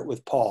heart-to-heart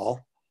with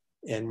Paul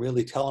and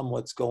really tell him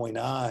what's going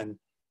on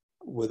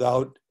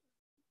without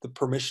the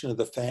permission of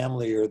the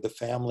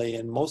family,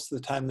 and most of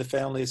the time the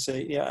family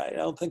say, yeah, I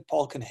don't think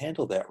Paul can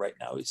handle that right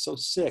now. He's so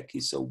sick,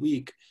 he's so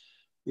weak.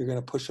 You're going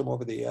to push him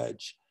over the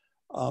edge.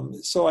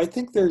 So I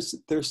think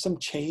there's some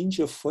change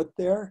afoot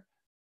there,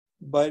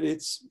 but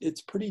it's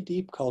pretty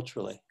deep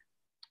culturally.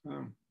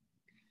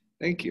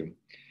 Thank you.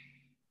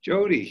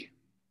 Jody.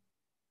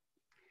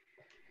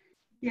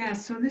 Yeah,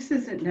 so this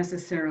isn't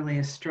necessarily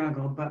a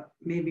struggle, but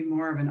maybe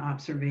more of an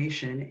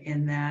observation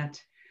in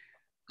that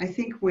I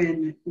think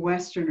when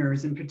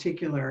Westerners in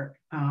particular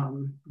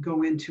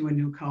go into a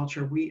new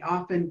culture, we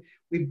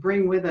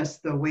bring with us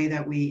the way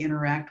that we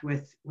interact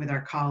with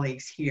our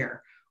colleagues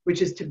here,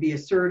 which is to be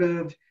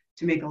assertive,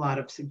 to make a lot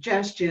of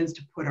suggestions,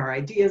 to put our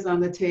ideas on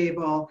the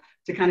table,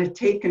 to kind of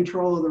take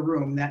control of the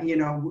room. That, you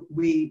know,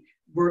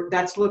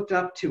 that's looked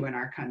up to in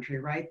our country,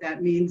 right?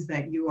 That means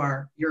that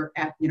you're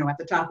at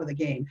the top of the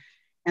game.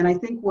 And I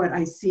think what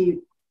I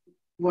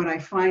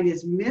find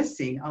is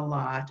missing a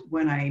lot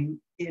when I'm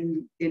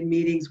in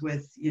meetings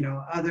with, you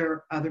know,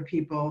 other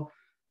people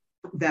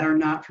that are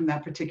not from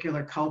that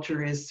particular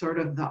culture is sort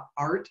of the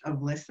art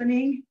of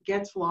listening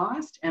gets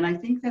lost. And I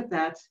think that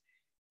that's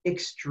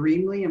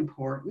extremely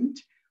important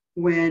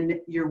when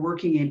you're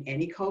working in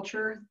any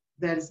culture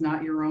that is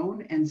not your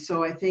own. And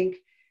so I think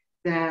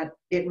that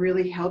it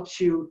really helps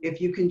you if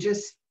you can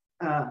just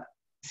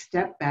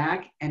step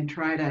back and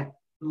try to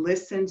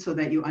listen so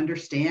that you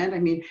understand. I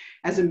mean,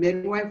 as a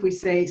midwife, we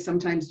say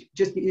sometimes you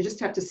just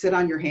have to sit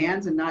on your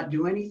hands and not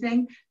do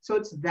anything. So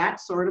it's that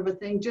sort of a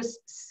thing. Just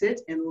sit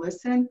and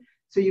listen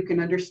so you can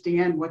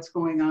understand what's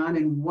going on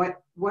and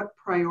what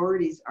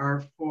priorities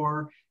are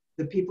for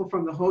the people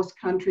from the host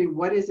country.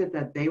 What is it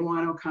that they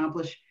want to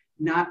accomplish?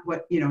 Not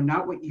what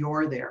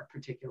you're there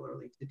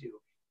particularly to do,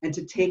 and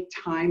to take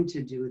time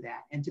to do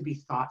that and to be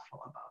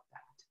thoughtful about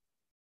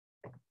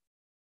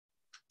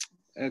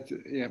that.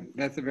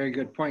 That's a very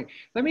good point.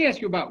 Let me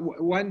ask you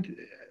about one.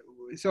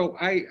 So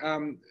I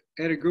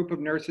had a group of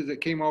nurses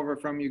that came over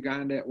from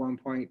Uganda at one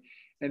point,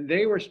 and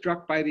they were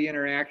struck by the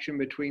interaction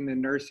between the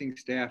nursing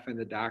staff and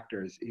the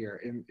doctors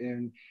here.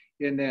 In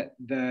that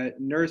the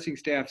nursing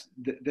staff,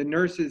 the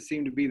nurses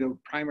seemed to be the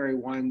primary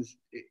ones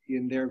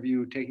in their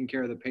view taking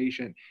care of the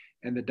patient,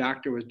 and the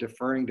doctor was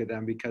deferring to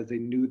them because they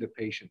knew the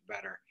patient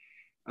better.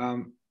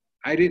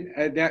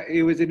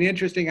 It was an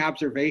interesting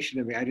observation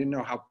to me. I didn't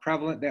know how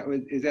prevalent that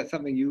was. Is that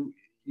something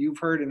you've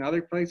heard in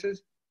other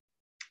places?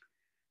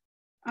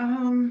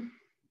 I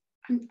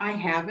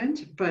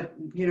haven't, but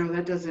you know,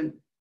 that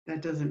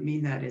doesn't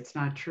mean that it's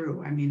not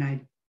true. I mean, I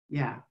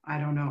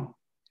don't know.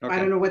 Okay. I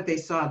don't know what they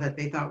saw that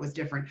they thought was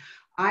different.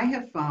 I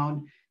have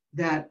found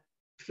that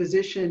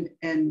physician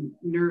and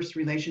nurse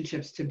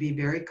relationships to be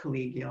very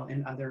collegial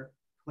in other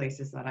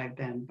places that I've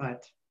been,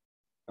 but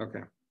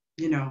okay,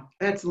 you know,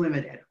 that's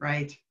limited,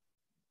 right?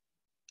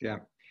 Yeah.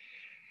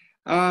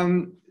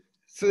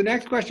 So the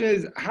next question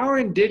is, how are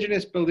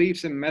indigenous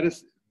beliefs and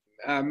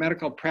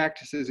medical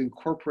practices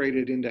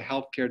incorporated into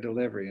healthcare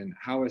delivery, and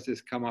how has this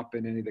come up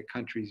in any of the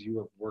countries you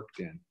have worked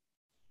in?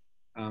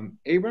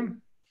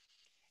 Abram?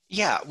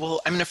 Yeah,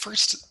 well, I'm going to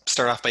first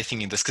start off by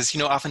thinking this because, you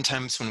know,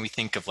 oftentimes when we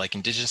think of like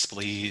indigenous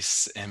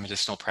beliefs and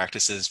medicinal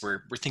practices,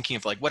 we're thinking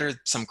of like, what are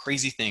some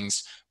crazy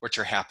things which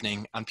are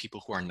happening on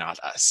people who are not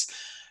us?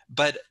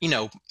 But, you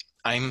know,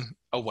 I'm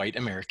a white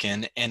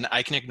American, and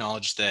I can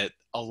acknowledge that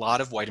a lot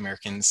of white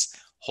Americans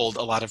hold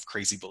a lot of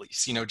crazy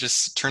beliefs. You know,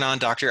 just turn on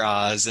Dr.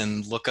 Oz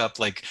and look up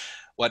like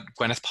what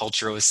Gwyneth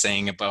Paltrow is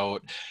saying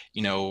about,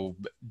 you know,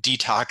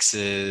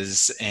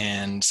 detoxes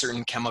and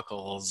certain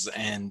chemicals.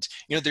 And,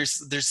 you know,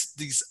 there's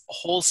these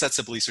whole sets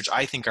of beliefs which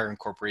I think are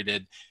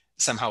incorporated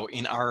somehow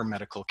in our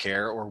medical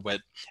care, or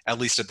what, at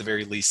least at the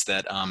very least,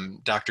 that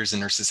doctors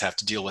and nurses have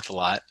to deal with a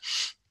lot.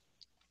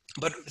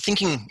 But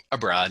thinking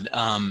abroad,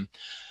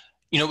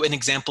 you know, an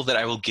example that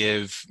I will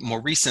give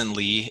more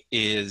recently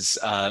is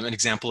an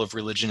example of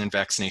religion and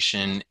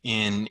vaccination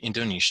in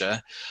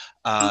Indonesia.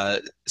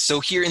 So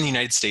here in the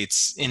United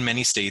States, in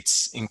many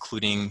states,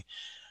 including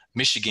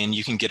Michigan,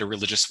 you can get a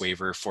religious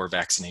waiver for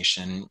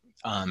vaccination,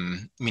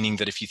 meaning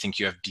that if you think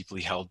you have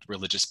deeply held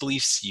religious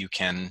beliefs, you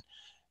can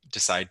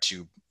decide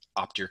to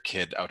opt your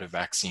kid out of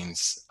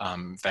vaccines,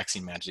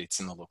 vaccine mandates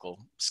in the local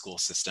school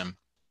system.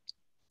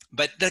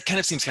 But that kind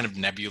of seems kind of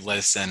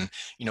nebulous, and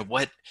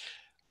what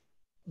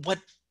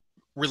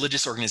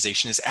religious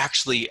organization is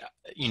actually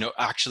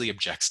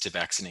objects to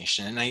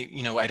vaccination? And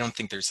I don't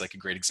think there's like a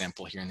great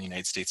example here in the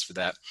United States for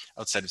that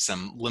outside of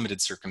some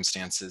limited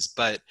circumstances.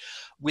 But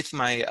with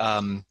my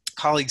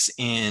colleagues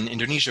in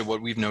Indonesia,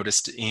 what we've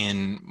noticed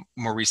in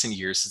more recent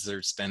years is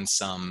there's been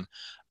some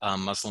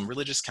Muslim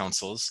religious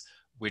councils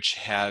which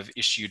have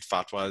issued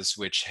fatwas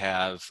which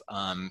have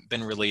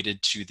been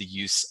related to the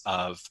use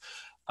of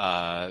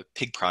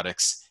pig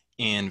products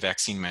in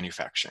vaccine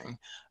manufacturing.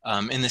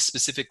 And this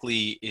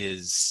specifically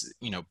is,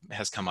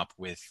 has come up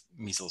with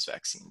measles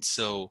vaccines.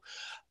 So,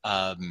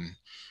 I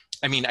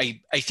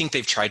think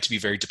they've tried to be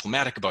very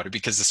diplomatic about it,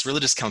 because this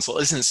religious council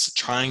isn't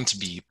trying to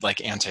be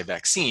like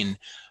anti-vaccine,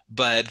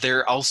 but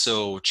they're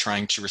also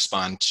trying to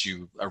respond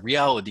to a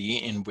reality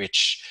in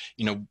which,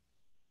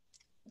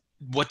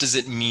 what does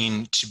it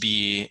mean to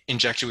be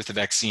injected with a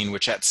vaccine,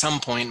 which at some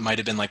point might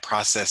have been like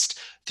processed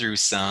through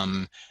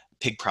some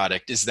pig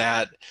product? Is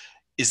that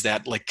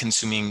like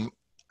consuming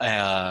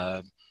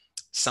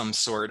some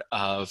sort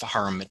of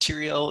harm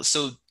material?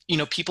 So,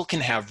 people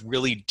can have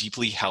really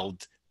deeply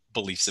held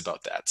beliefs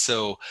about that.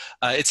 So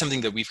it's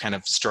something that we've kind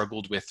of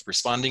struggled with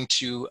responding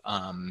to.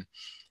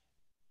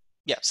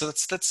 Yeah, so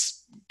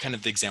that's kind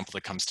of the example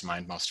that comes to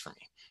mind most for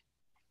me.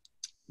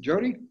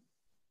 Jody?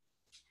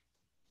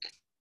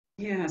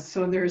 Yeah,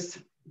 so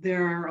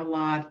there are a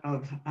lot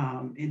of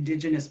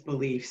indigenous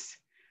beliefs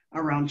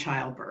around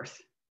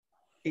childbirth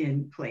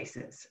in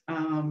places.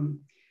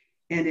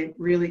 And it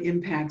really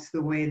impacts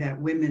the way that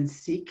women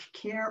seek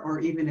care, or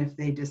even if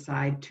they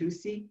decide to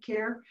seek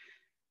care.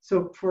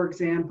 So for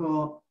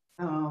example,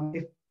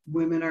 if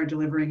women are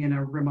delivering in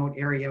a remote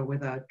area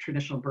with a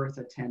traditional birth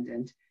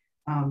attendant,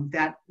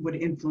 that would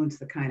influence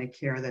the kind of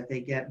care that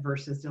they get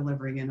versus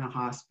delivering in a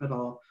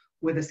hospital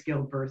with a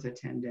skilled birth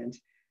attendant.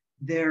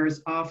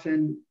 There's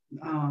often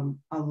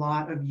a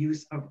lot of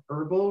use of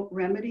herbal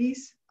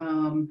remedies.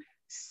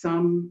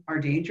 Some are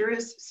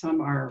dangerous,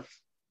 some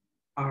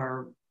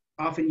are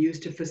often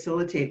used to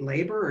facilitate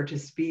labor or to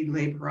speed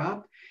labor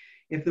up.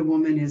 If the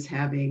woman is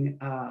having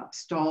a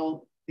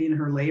stall in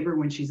her labor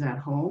when she's at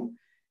home.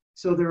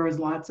 So there is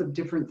lots of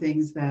different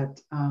things that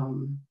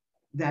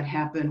that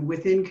happen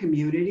within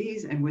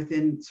communities and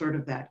within sort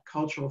of that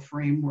cultural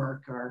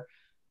framework or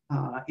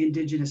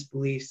indigenous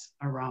beliefs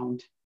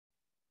around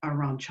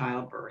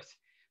childbirth.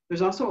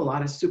 There's also a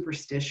lot of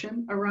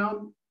superstition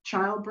around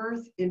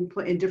childbirth in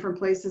different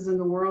places in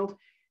the world.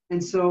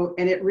 And so,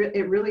 and it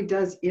really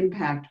does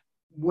impact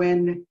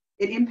when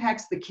it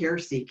impacts the care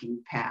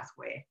seeking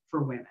pathway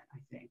for women, I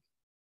think.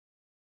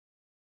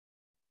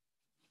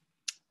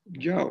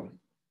 Joe.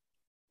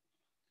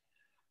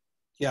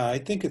 Yeah, I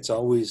think it's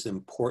always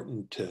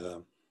important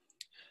to,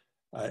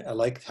 I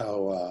liked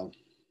how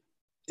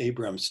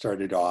Abram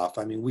started off.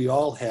 I mean, we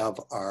all have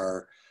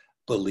our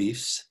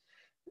beliefs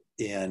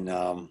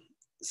in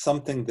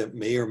something that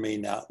may or may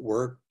not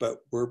work, but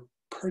we're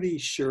pretty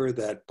sure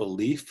that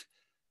belief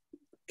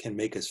can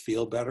make us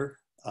feel better.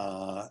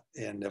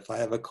 And if I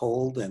have a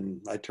cold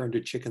and I turn to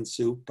chicken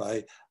soup,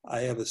 I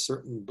have a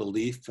certain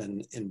belief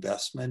and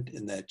investment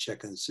in that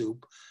chicken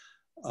soup,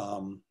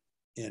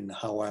 in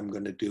how I'm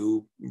going to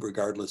do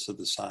regardless of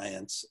the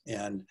science.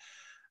 And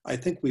I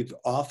think we've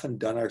often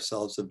done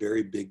ourselves a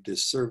very big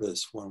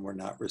disservice when we're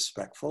not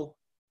respectful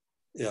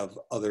of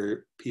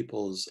other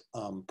people's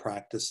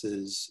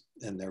practices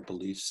and their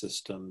belief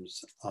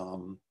systems.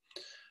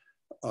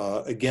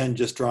 Again,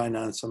 just drawing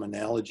on some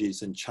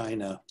analogies in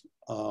China,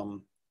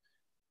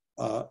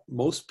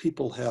 most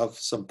people have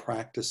some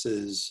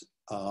practices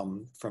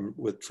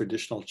with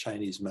traditional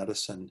Chinese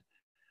medicine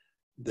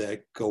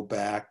that go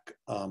back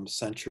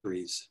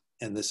centuries.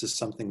 And this is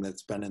something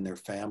that's been in their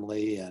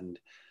family. And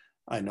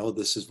I know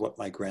this is what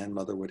my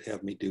grandmother would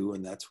have me do,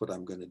 and that's what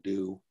I'm going to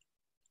do.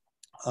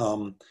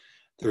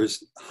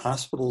 There's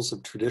hospitals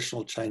of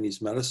traditional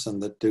Chinese medicine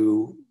that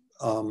do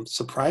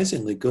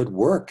surprisingly good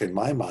work in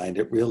my mind.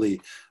 It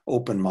really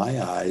opened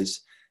my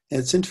eyes.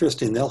 And it's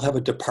interesting, they'll have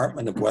a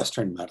department of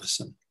Western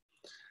medicine,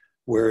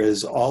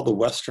 whereas all the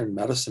Western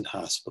medicine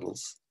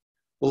hospitals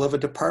will have a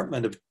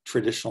department of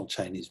traditional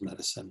Chinese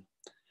medicine.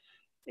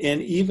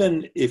 And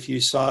even if you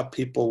saw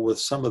people with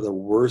some of the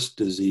worst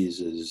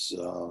diseases,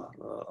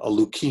 a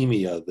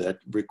leukemia that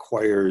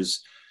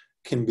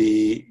can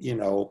be,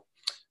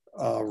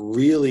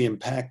 really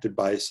impacted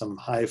by some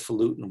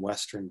highfalutin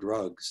Western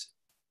drugs,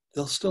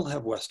 they'll still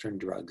have Western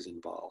drugs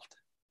involved.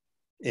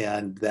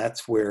 And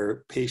that's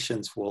where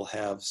patients will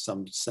have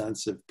some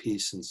sense of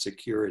peace and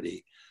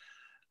security.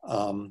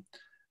 I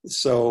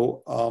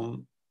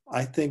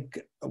think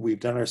we've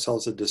done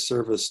ourselves a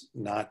disservice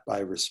not by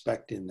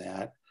respecting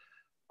that.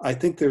 I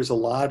think there's a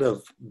lot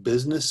of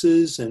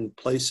businesses and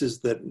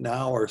places that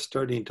now are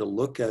starting to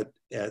look at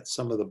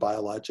some of the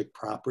biologic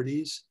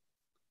properties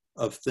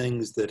of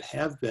things that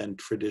have been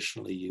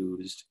traditionally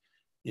used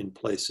in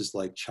places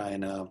like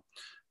China.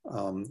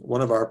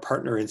 One of our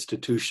partner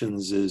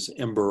institutions is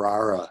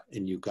Imbarara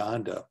in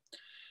Uganda.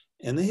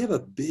 And they have a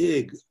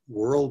big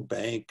World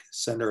Bank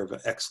Center of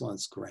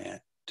Excellence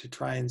grant to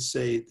try and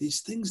say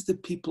these things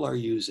that people are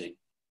using.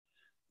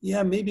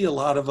 Yeah, maybe a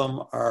lot of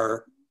them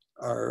are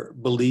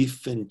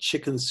belief in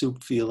chicken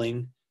soup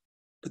feeling,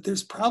 but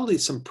there's probably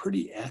some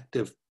pretty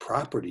active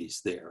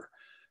properties there.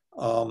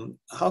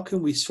 How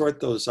can we sort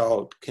those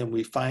out? Can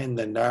we find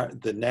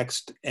the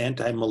next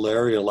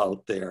anti-malarial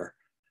out there,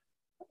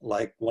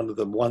 like one of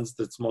the ones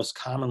that's most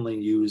commonly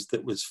used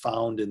that was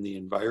found in the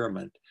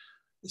environment?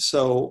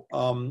 So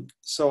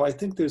I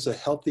think there's a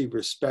healthy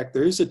respect.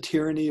 There is a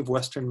tyranny of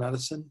Western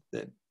medicine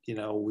that,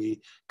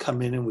 we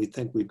come in and we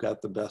think we've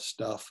got the best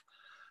stuff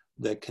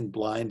that can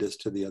blind us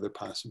to the other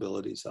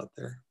possibilities out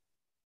there.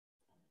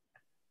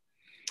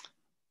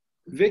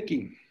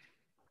 Vicki.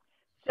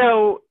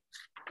 So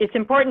it's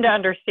important to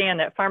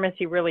understand that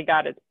pharmacy really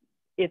got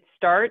its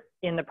start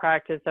in the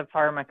practice of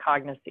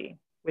pharmacognosy,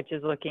 which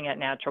is looking at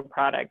natural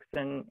products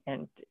and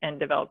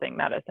developing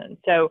medicine.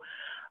 So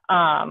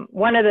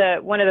one of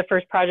the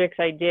first projects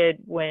I did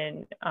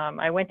when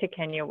I went to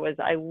Kenya was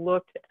I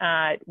looked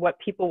at what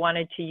people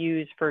wanted to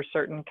use for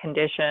certain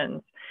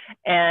conditions.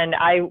 And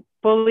I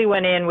fully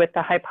went in with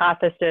the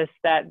hypothesis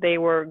that they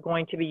were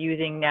going to be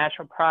using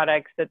natural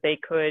products that they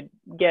could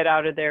get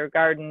out of their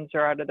gardens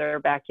or out of their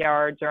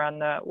backyards or on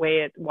the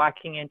way at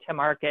walking into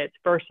markets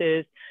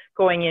versus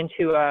going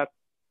into a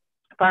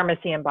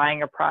pharmacy and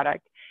buying a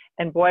product.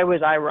 And boy,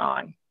 was I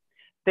wrong.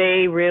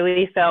 They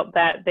really felt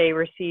that they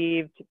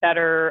received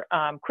better,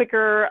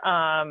 quicker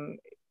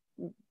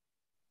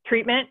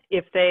treatment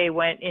if they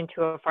went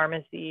into a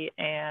pharmacy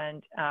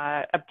and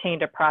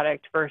obtained a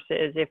product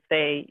versus if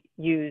they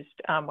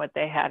used what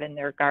they had in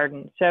their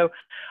garden. So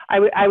I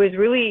was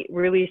really,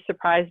 really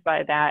surprised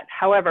by that.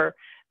 However,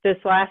 this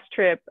last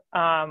trip,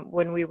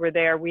 when we were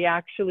there, we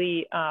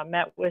actually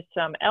met with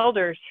some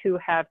elders who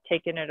have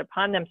taken it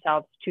upon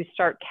themselves to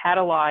start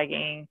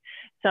cataloging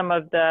some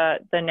of the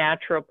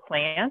natural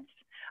plants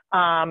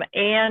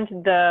and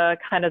the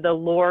kind of the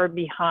lore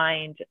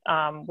behind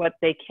what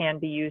they can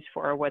be used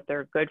for or what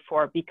they're good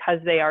for, because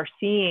they are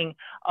seeing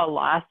a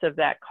loss of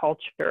that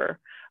culture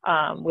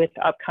with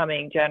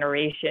upcoming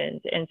generations.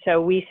 And so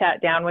we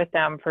sat down with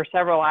them for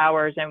several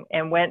hours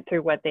and went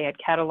through what they had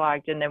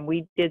cataloged. And then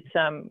we did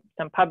some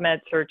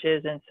PubMed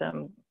searches and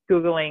some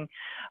Googling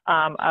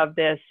of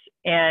this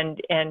and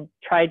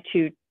tried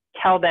to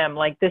tell them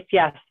like this,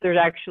 yes, there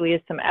actually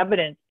is some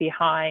evidence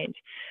behind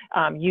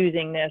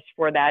using this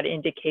for that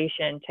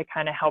indication to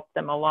kind of help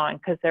them along,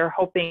 because they're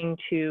hoping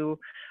to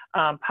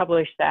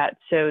publish that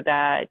so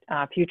that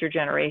future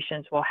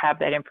generations will have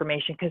that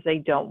information, because they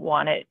don't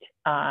want it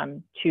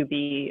to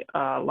be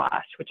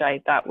lost, which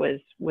I thought was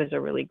a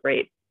really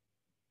great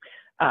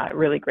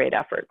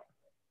effort.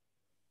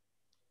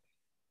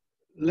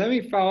 Let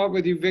me follow up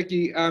with you,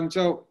 Vicki.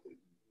 So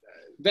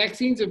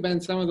vaccines have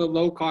been some of the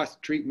low-cost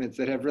treatments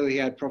that have really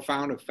had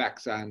profound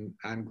effects on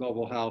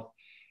global health.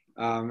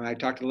 I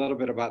talked a little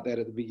bit about that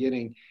at the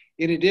beginning.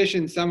 In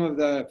addition, some of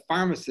the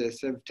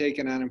pharmacists have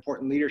taken on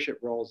important leadership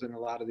roles in a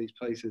lot of these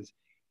places.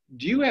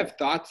 Do you have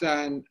thoughts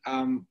on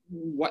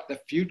what the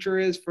future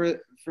is for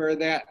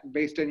that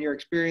based on your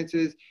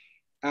experiences?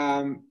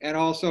 And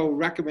also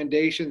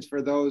recommendations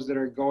for those that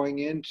are going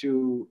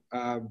into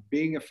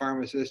being a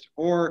pharmacist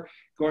or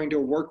going to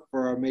work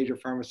for a major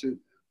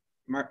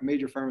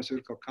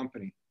pharmaceutical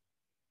company?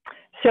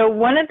 So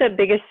one of the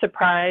biggest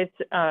surprise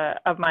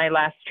of my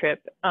last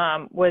trip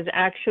was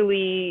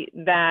actually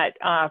that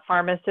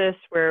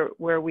pharmacists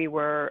where we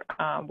were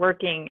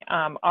working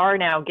are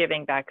now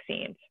giving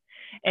vaccines.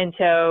 And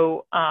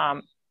so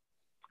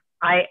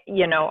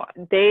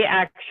they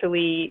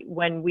actually,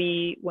 when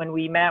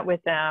we met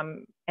with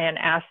them and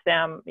asked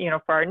them,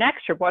 for our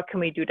next trip, what can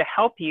we do to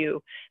help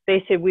you?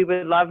 They said, we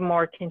would love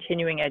more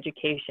continuing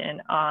education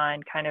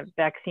on kind of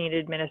vaccine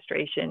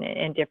administration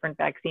and different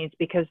vaccines,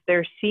 because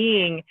they're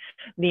seeing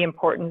the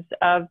importance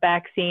of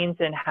vaccines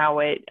and how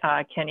it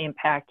can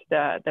impact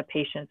the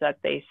patients that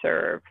they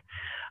serve.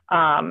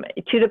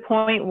 To the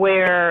point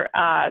where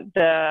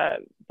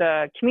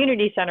the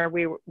community center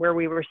where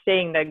we were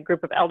staying, the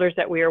group of elders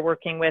that we were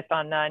working with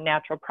on the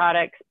natural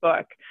products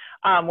book,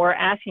 were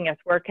asking us,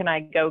 where can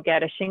I go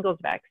get a shingles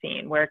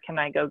vaccine? Where can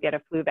I go get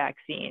a flu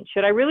vaccine?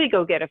 Should I really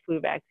go get a flu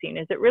vaccine?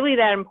 Is it really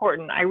that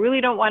important? I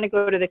really don't want to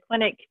go to the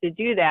clinic to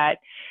do that.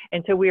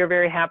 And so we are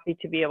very happy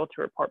to be able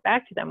to report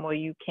back to them, well,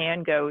 you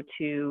can go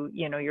to,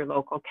 your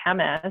local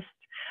chemist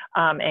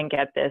and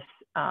get this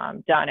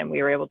done. And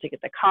we were able to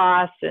get the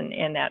costs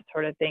and that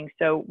sort of thing.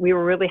 So we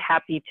were really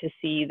happy to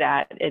see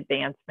that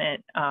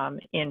advancement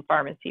in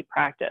pharmacy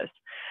practice.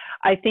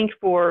 I think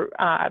for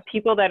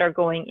people that are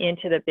going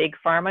into the big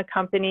pharma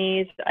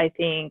companies, I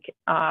think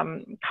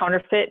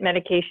counterfeit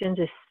medications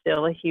is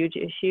still a huge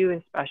issue,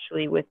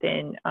 especially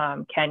within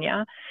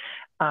Kenya.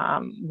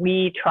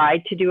 We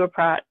tried to do a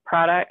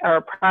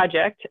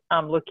project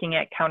looking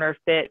at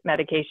counterfeit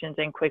medications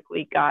and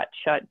quickly got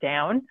shut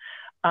down.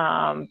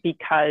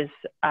 because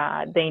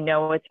they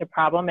know it's a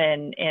problem,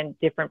 and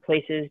different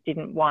places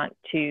didn't want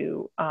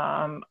to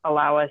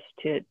allow us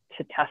to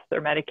test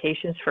their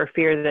medications for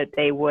fear that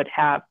they would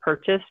have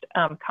purchased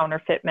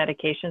counterfeit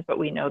medications, but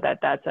we know that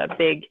that's a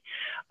big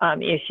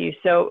issue.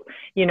 So,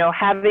 you know,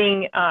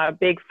 having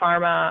big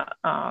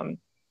pharma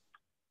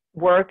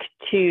work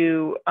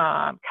to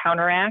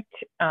counteract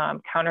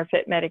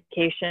counterfeit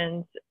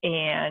medications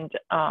and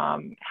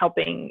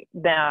helping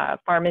the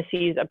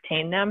pharmacies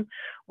obtain them.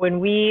 When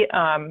we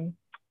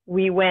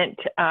went,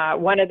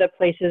 one of the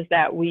places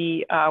that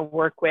we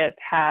work with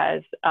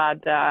has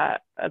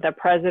the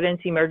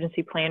President's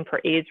Emergency Plan for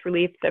AIDS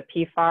Relief, the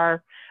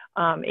PFAR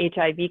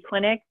HIV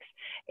clinics.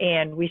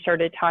 And we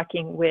started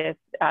talking with,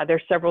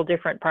 there's several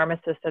different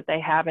pharmacists that they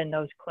have in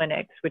those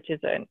clinics, which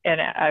is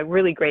a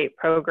really great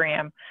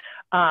program.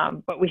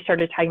 But we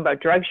started talking about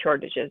drug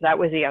shortages. That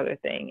was the other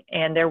thing.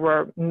 And there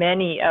were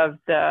many of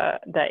the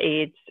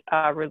AIDS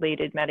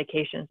related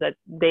medications that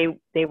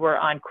they were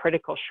on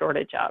critical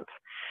shortage of.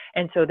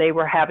 And so they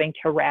were having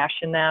to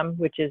ration them,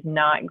 which is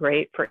not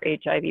great for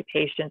HIV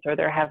patients, or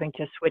they're having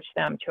to switch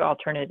them to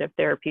alternative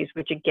therapies,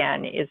 which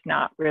again is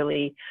not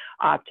really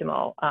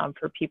optimal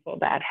for people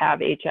that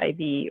have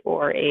HIV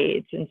or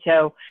AIDS. And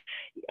so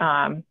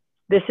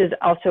this is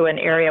also an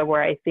area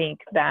where I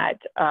think that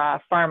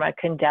pharma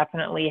can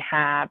definitely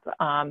have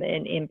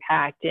an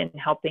impact in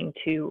helping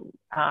to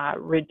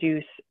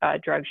reduce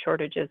drug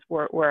shortages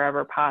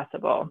wherever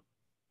possible.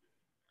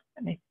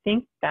 And I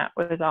think that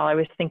was all I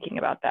was thinking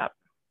about that.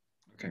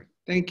 Okay,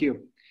 thank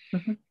you.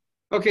 Mm-hmm.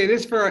 Okay,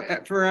 this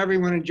for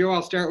everyone, and Joe,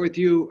 I'll start with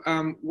you.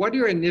 What are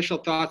your initial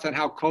thoughts on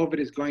how COVID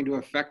is going to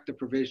affect the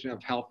provision of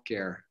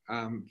healthcare?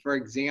 For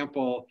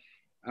example,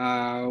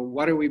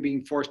 what are we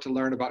being forced to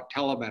learn about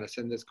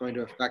telemedicine that's going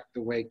to affect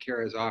the way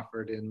care is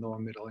offered in low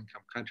and middle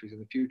income countries in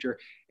the future,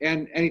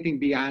 and anything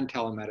beyond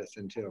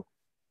telemedicine too?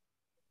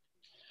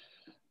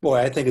 Boy,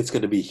 I think it's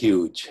going to be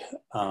huge.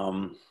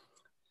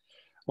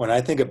 When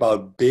I think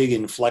about big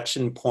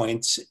inflection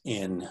points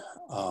in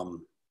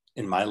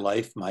my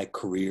life, my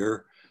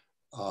career,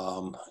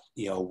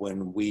 you know,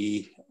 when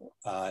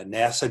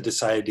NASA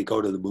decided to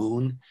go to the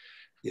moon,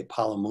 the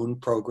Apollo moon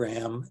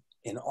program,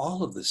 and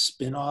all of the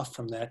spin-off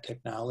from that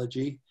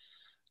technology,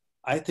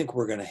 I think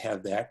we're going to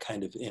have that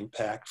kind of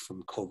impact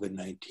from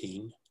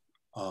COVID-19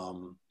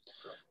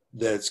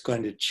 that's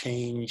going to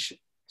change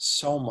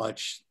so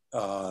much,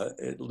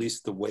 at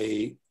least the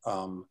way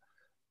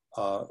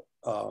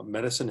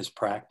medicine is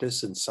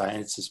practiced and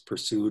science is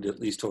pursued, at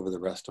least over the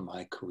rest of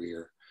my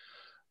career.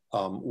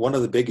 One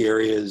of the big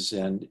areas,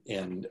 and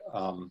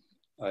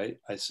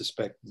I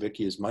suspect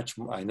Vicki is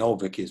I know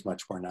Vicki is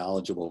much more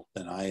knowledgeable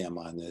than I am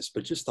on this,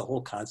 but just the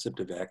whole concept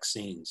of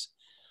vaccines.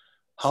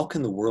 How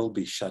can the world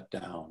be shut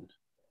down?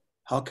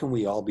 How can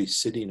we all be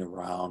sitting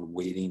around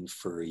waiting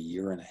for a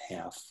year and a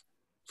half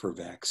for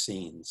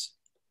vaccines?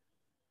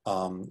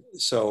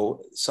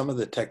 So some of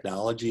the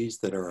technologies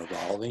that are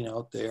evolving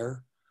out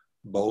there,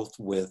 both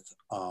with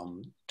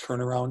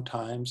turnaround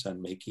times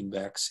on making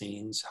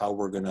vaccines, how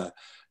we're going to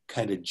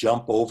kind of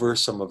jump over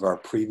some of our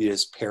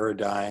previous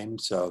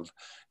paradigms of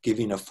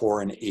giving a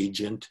foreign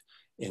agent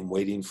and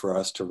waiting for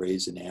us to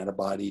raise an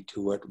antibody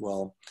to it.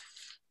 Well,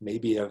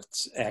 maybe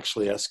it's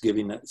actually us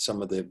giving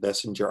some of the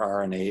messenger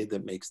RNA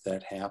that makes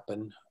that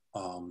happen.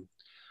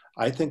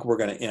 I think we're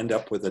going to end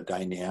up with a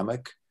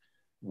dynamic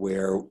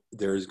where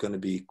there's going to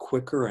be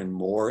quicker and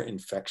more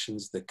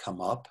infections that come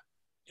up,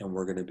 and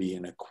we're going to be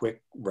in a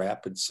quick,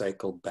 rapid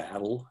cycle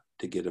battle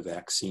to get a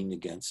vaccine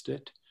against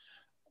it.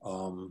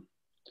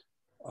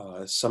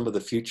 Some of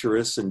the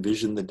futurists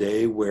envision the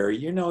day where,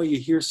 you know, you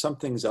hear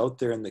something's out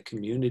there in the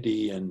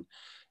community and,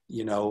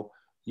 you know,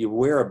 you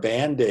wear a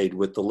Band-Aid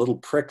with the little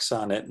pricks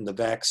on it and the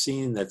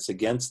vaccine that's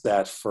against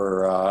that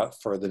for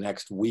the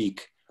next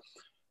week.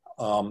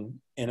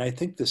 And I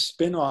think the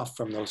spin-off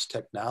from those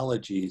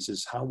technologies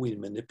is how we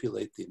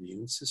manipulate the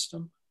immune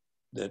system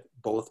that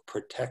both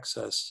protects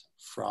us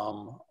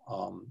from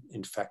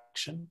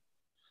infection,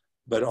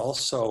 but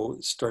also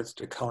starts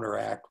to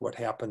counteract what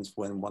happens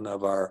when one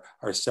of our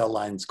cell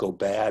lines go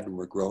bad and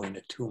we're growing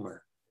a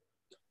tumor.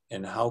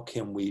 And how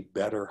can we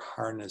better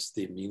harness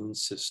the immune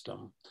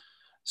system?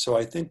 So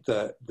I think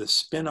the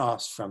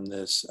spin-offs from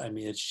this, I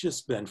mean, it's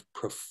just been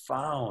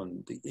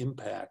profound, the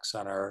impacts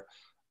on our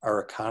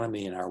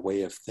economy and our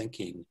way of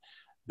thinking,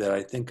 that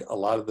I think a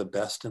lot of the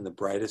best and the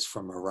brightest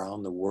from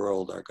around the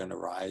world are going to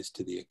rise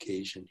to the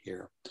occasion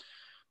here.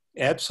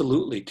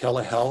 Absolutely,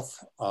 telehealth.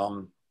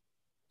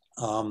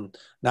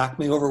 Knock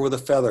me over with a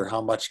feather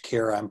how much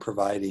care I'm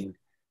providing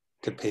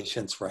to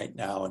patients right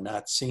now and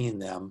not seeing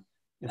them,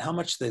 and how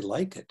much they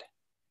like it,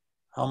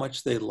 how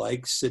much they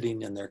like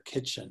sitting in their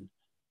kitchen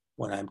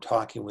when I'm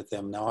talking with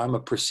them. Now, I'm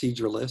a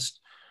proceduralist,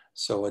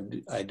 so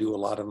I do a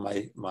lot of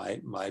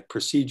my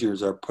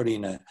procedures are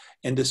putting an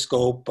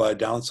endoscope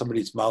down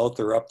somebody's mouth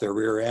or up their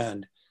rear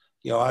end.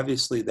 You know,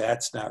 obviously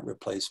that's not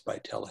replaced by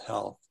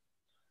telehealth,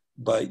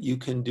 but you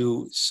can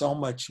do so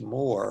much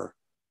more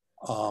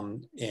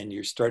and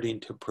you're starting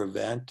to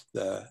prevent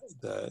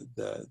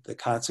the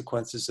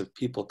consequences of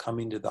people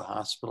coming to the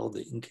hospital,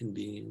 the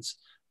inconvenience,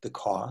 the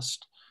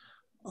cost.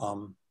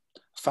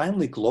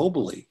 Finally,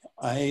 globally,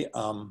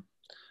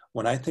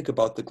 when I think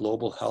about the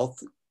global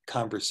health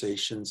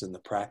conversations and the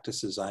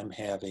practices I'm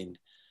having,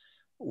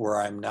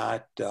 where I'm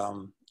not,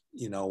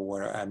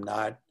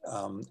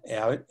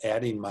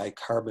 adding my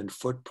carbon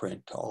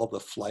footprint to all the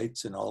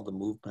flights and all the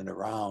movement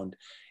around,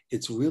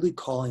 it's really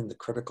calling the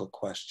critical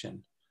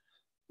question: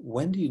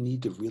 when do you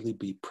need to really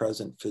be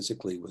present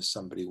physically with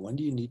somebody? When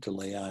do you need to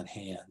lay on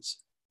hands?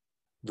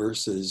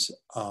 Versus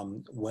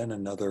when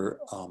another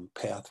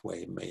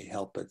pathway may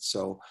help it.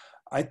 So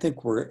I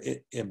think we're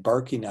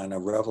embarking on a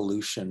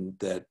revolution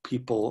that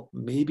people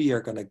maybe are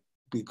going to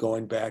be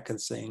going back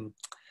and saying,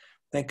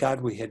 thank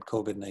God we had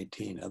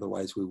COVID-19.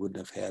 Otherwise, we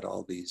wouldn't have had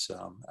all these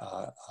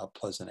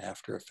pleasant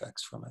after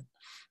effects from it.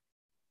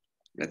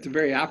 That's a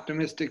very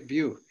optimistic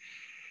view.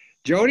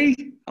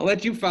 Jody, I'll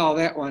let you follow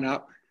that one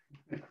up.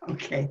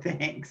 Okay,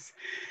 thanks.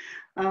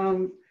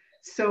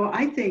 So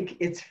I think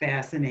it's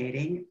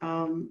fascinating.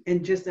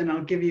 And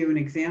I'll give you an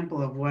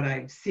example of what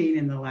I've seen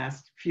in the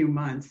last few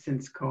months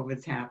since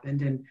COVID's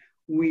happened. And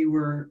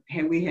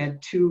we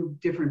had 2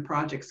 different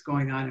projects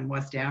going on in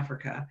West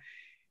Africa.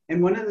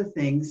 And one of the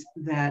things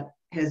that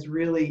has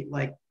really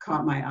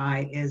caught my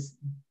eye is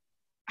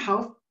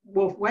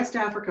West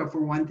Africa,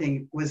 for one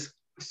thing, was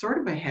sort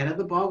of ahead of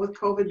the ball with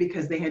COVID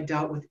because they had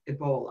dealt with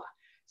Ebola.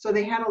 So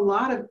they had a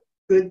lot of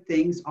good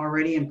things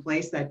already in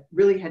place that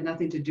really had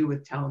nothing to do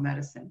with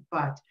telemedicine.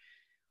 But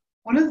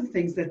one of the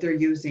things that they're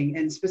using,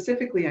 and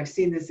specifically I've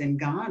seen this in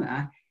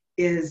Ghana,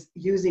 is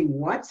using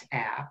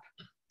WhatsApp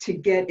to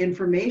get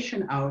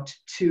information out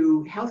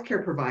to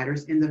healthcare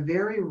providers in the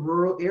very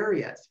rural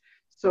areas.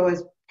 So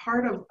as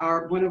part of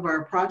one of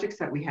our projects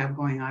that we have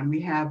going on,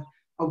 we have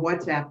a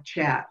WhatsApp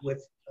chat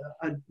with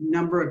a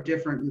number of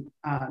different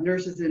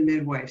nurses and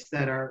midwives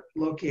that are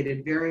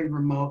located very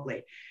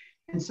remotely.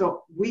 And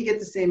so we get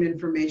the same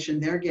information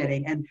they're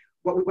getting. And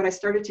what I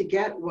started to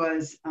get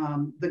was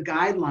the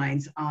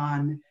guidelines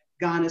on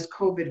Ghana's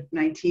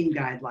COVID-19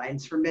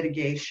 guidelines for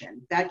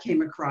mitigation. That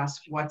came across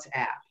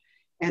WhatsApp.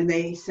 And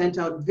they sent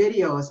out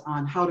videos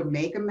on how to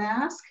make a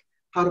mask,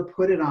 how to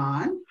put it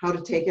on, how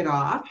to take it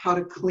off, how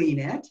to clean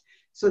it,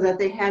 so that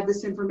they had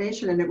this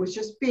information. And it was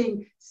just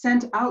being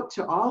sent out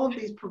to all of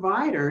these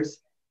providers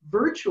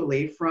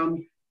virtually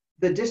from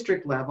the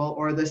district level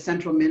or the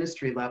central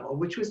ministry level,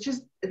 which was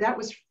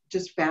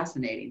just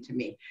fascinating to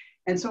me.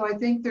 And so I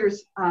think they're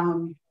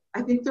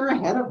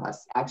ahead of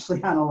us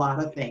actually on a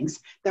lot of things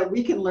that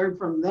we can learn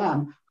from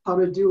them how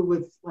to do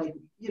with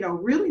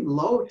really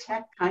low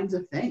tech kinds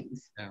of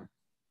things.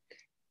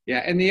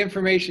 Yeah, and the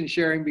information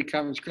sharing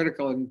becomes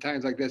critical in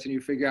times like this, and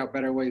you figure out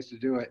better ways to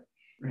do it.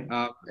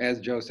 Right. As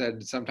Joe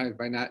said, sometimes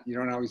you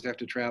don't always have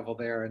to travel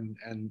there,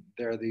 and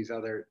there are these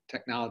other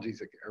technologies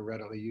that are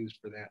readily used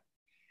for that.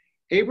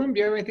 Abram, do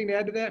you have anything to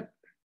add to that?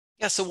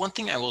 Yeah, so one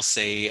thing I will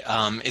say,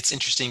 it's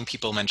interesting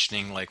people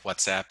mentioning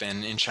WhatsApp,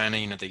 and in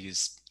China, they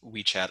use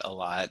WeChat a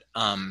lot.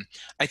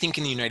 I think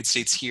in the United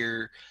States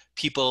here,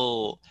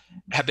 people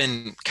have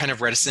been kind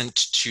of reticent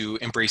to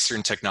embrace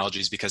certain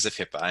technologies because of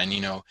HIPAA,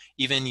 and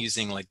even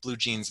using Blue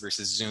Jeans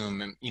versus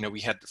Zoom, and we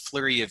had a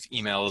flurry of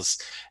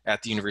emails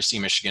at the University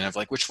of Michigan of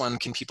which one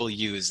can people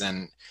use,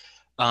 and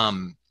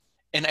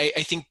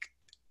I think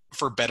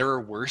for better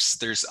or worse,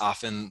 there's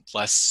often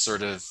less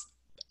sort of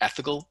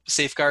ethical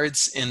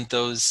safeguards in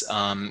those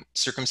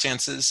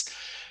circumstances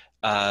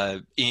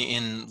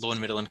in low and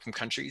middle income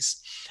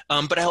countries.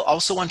 But I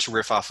also want to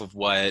riff off of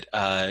what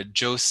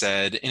Joe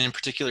said, and in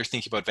particular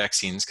thinking about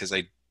vaccines, because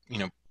I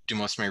do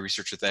most of my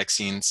research with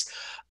vaccines.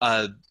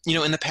 In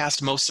the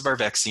past, most of our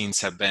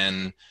vaccines have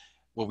been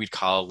what we'd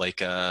call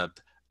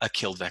a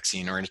killed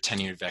vaccine or an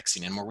attenuated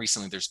vaccine. And more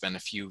recently, there's been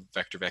a few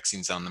vector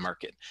vaccines on the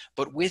market.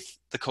 But with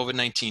the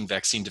COVID-19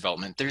 vaccine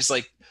development, there's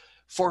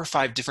 4 or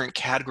 5 different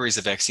categories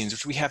of vaccines,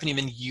 which we haven't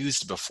even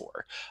used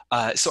before.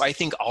 So I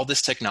think all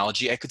this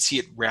technology, I could see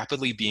it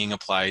rapidly being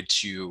applied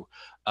to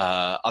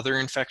other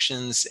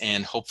infections,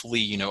 and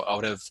hopefully,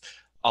 out of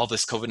all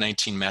this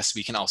COVID-19 mess,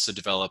 we can also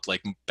develop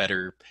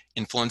better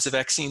influenza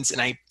vaccines.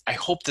 And I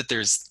hope that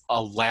there's a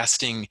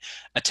lasting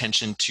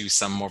attention to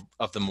some more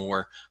of the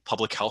more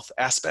public health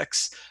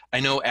aspects. I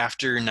know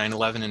after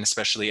 9/11, and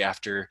especially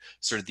after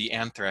sort of the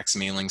anthrax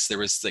mailings, there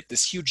was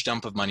this huge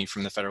dump of money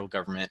from the federal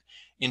government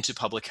into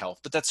public health,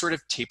 but that sort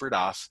of tapered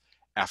off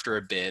after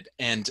a bit.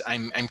 And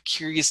I'm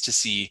curious to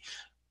see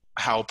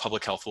how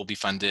public health will be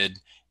funded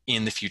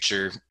in the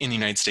future in the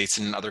United States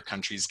and in other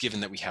countries,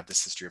 given that we have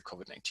this history of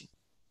COVID-19.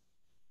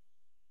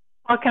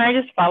 Well, can I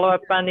just follow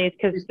up on these?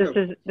 Because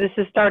this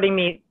is starting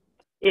me,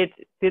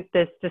 this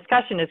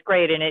discussion is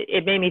great, and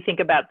it made me think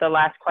about the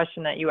last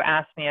question that you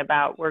asked me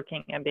about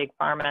working in big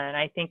pharma. And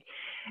I think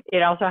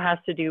it also has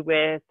to do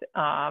with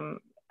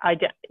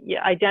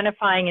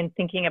identifying and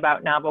thinking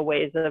about novel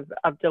ways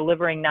of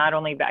delivering not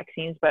only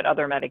vaccines, but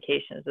other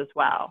medications as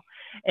well.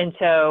 And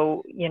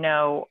so,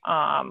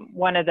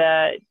 one of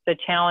the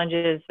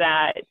challenges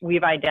that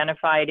we've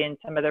identified in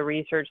some of the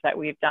research that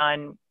we've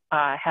done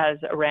has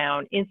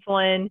around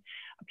insulin,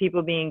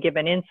 people being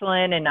given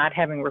insulin and not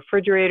having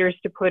refrigerators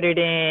to put it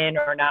in,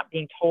 or not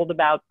being told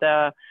about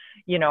the,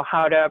 you know,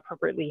 how to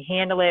appropriately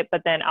handle it,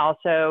 but then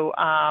also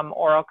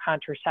oral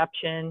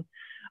contraception,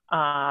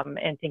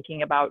 and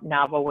thinking about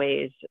novel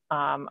ways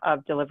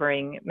of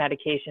delivering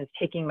medications.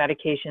 Taking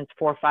medications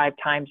 4 or 5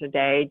 times a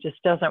day just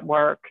doesn't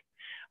work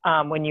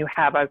when you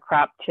have a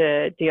crop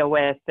to deal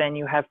with, and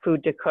you have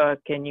food to cook,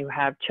 and you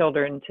have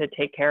children to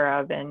take care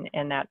of, and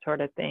that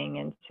sort of thing.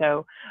 And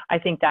so I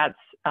think that's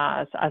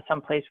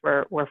someplace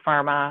where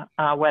pharma,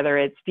 whether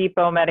it's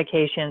depot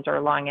medications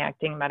or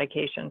long-acting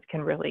medications,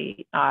 can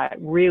really,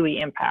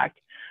 really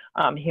impact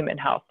human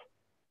health.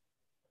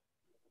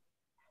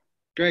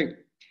 Great.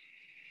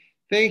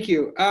 Thank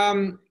you.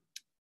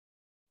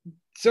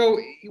 So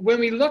when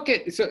we look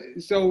at,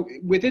 so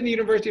within the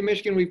University of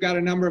Michigan, we've got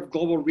a number of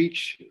global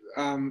reach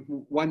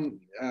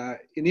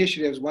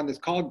initiatives, one that's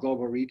called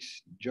Global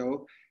Reach,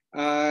 Joe.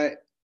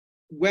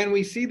 When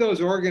we see those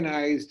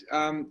organized,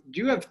 do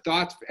you have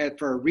thoughts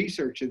for a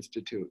research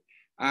institute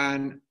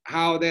on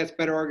how that's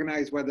better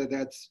organized, whether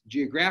that's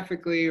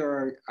geographically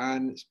or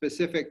on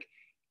specific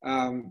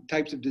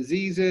types of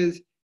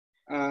diseases,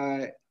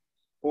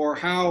 or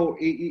how,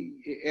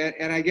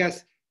 and I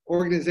guess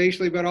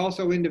organizationally, but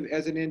also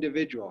as an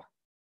individual?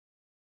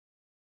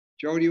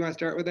 Joe, do you want to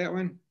start with that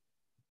one?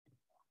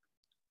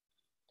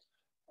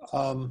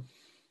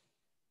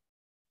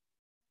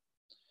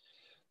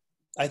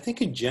 I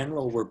think in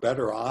general, we're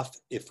better off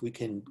if we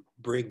can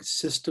bring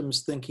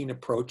systems thinking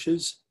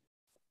approaches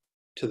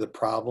to the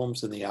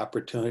problems and the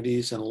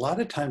opportunities. And a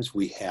lot of times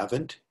we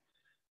haven't.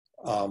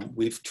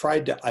 We've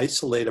tried to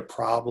isolate a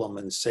problem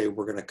and say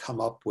we're going to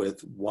come up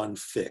with one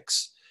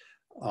fix.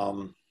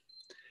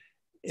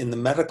 In the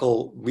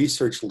medical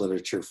research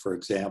literature, for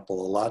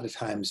example, a lot of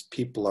times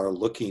people are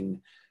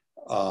looking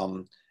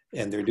and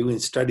they're doing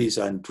studies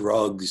on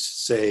drugs,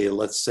 say,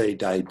 let's say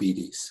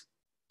diabetes.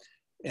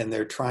 And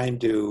they're trying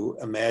to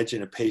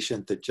imagine a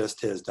patient that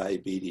just has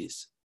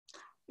diabetes.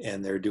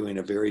 And they're doing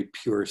a very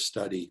pure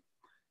study.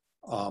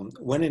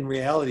 When in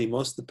reality,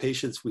 most of the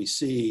patients we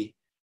see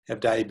have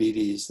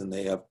diabetes, and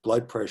they have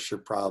blood pressure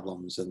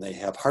problems, and they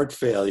have heart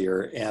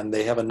failure, and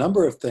they have a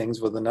number of things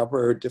with a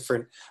number of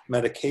different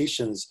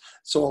medications.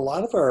 So a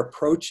lot of our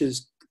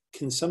approaches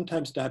can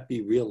sometimes not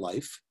be real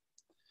life.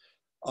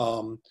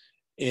 So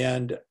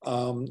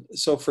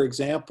for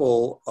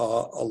example,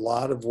 a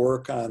lot of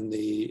work on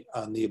the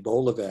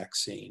Ebola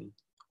vaccine,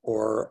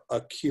 or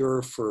a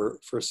cure for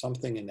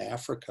something in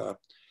Africa.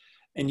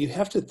 And you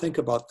have to think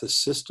about the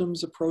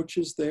systems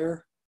approaches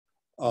there.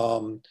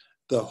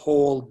 The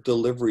whole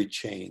delivery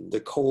chain,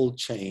 the cold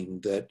chain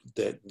that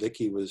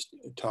Vicki was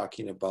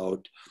talking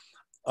about,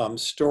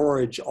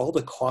 storage, all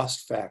the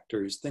cost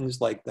factors, things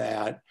like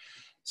that.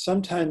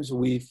 Sometimes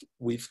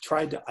we've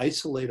tried to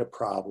isolate a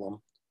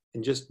problem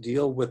and just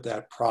deal with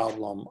that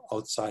problem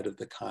outside of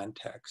the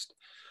context.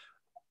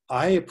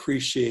 I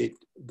appreciate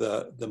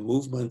the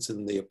movements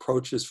and the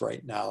approaches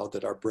right now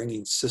that are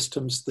bringing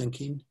systems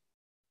thinking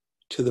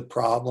to the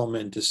problem,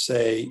 and to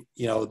say,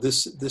 you know,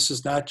 this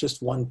is not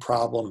just one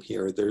problem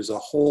here. There's a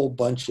whole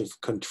bunch of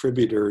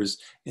contributors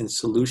and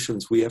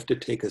solutions. We have to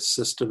take a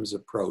systems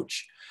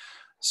approach.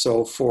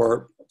 So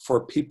for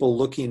people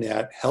looking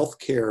at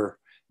healthcare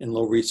in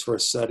low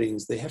resource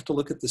settings, they have to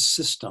look at the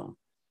system.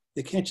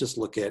 They can't just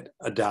look at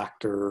a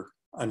doctor,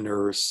 a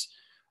nurse,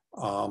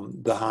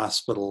 the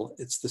hospital.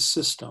 It's the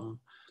system.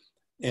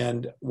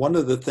 And one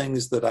of the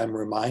things that I'm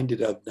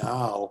reminded of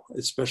now,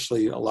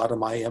 especially a lot of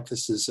my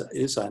emphasis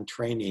is on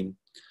training.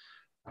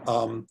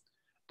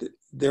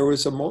 There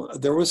was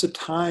a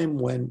time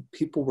when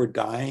people were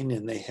dying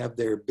and they have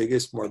their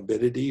biggest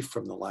morbidity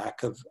from the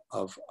lack of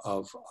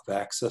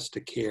access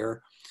to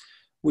care.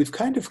 We've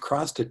kind of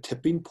crossed a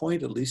tipping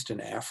point, at least in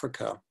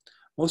Africa.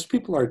 Most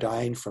people are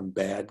dying from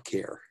bad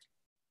care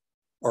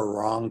or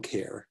wrong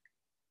care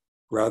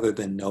rather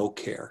than no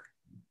care.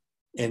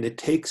 And it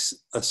takes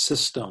a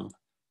system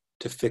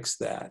to fix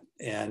that.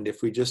 And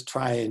if we just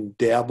try and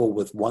dabble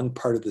with one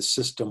part of the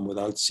system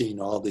without seeing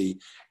all the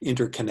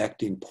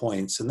interconnecting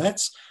points, and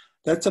that's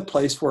a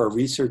place where a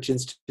research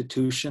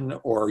institution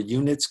or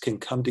units can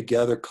come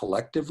together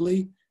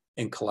collectively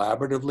and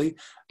collaboratively.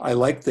 I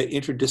like the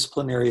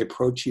interdisciplinary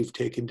approach you've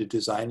taken to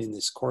designing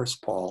this course,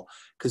 Paul,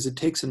 because it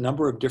takes a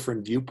number of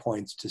different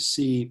viewpoints to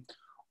see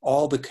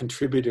all the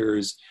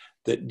contributors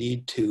that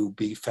need to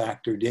be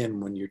factored in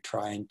when you're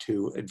trying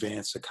to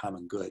advance a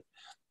common good.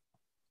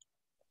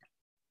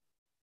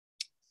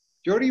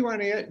 Jody,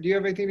 do you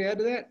have anything to add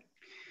to that?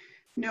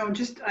 No,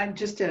 just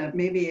to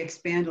maybe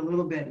expand a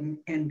little bit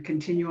and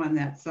continue on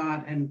that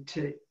thought, and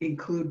to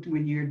include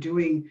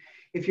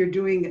if you're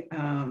doing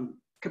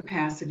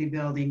capacity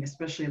building,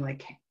 especially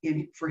like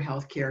for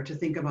healthcare, to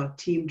think about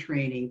team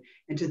training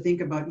and to think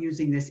about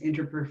using this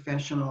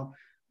interprofessional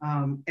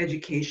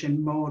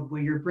education mode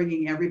where you're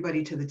bringing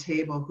everybody to the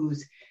table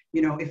who's,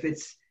 you know, if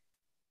it's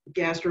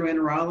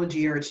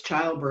gastroenterology or it's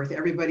childbirth,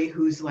 everybody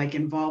who's like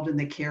involved in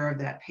the care of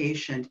that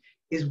patient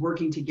is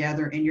working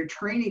together, and you're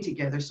training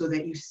together so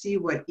that you see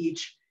what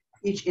each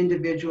each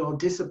individual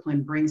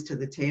discipline brings to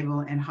the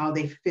table and how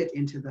they fit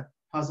into the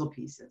puzzle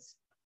pieces.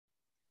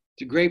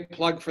 It's a great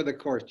plug for the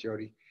course,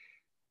 Jody.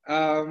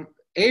 Abram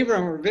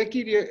or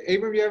Vicki, do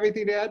you have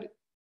anything to add?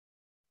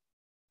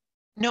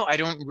 No, I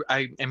don't.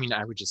 I mean,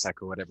 I would just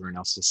echo what everyone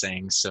else was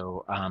saying.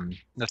 So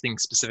nothing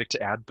specific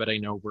to add, but I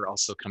know we're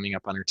also coming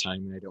up on our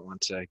time, and I don't want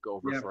to go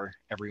over for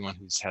everyone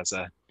who has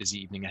a busy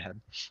evening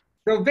ahead.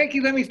 So Vicki,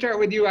 let me start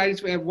with you. I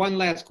just have one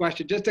last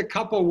question. Just a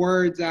couple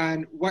words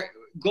on what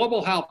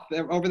global health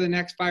over the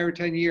next 5 or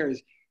 10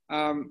 years.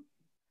 Do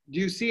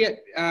you see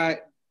it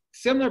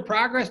similar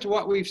progress to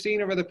what we've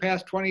seen over the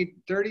past 20,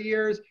 30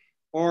 years,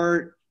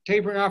 or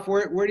tapering off?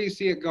 Where do you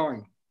see it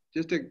going?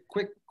 Just a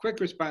quick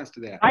response to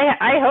that.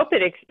 I hope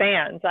it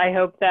expands. I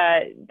hope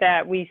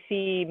that we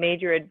see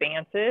major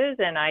advances,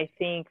 and I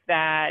think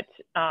that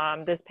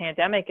this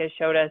pandemic has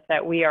showed us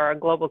that we are a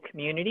global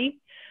community,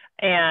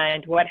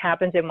 and what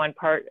happens in one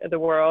part of the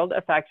world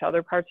affects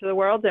other parts of the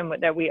world,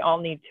 and that we all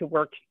need to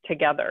work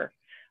together.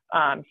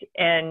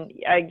 And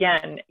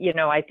again, you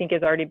know, I think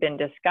has already been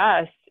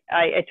discussed.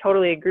 I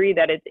totally agree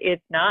that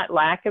it's not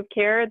lack of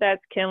care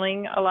that's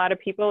killing a lot of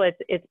people.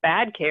 It's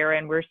bad care,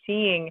 and we're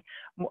seeing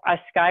a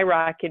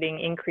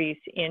skyrocketing increase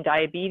in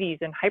diabetes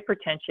and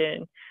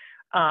hypertension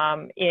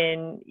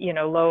in, you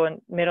know, low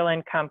and middle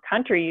income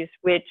countries,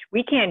 which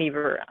we can't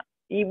even.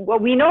 Well,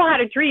 we know how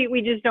to treat,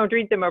 we just don't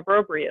treat them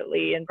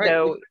appropriately. And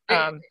so,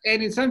 and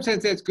in some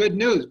sense, that's good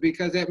news,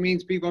 because that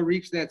means people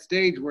reach that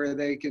stage where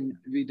they can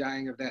be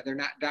dying of that. They're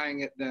not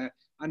dying at the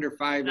under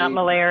 5. Not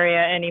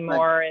malaria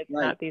anymore. It's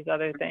not these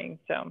other things.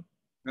 So.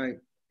 Right.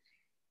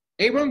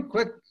 Abram,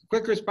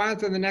 quick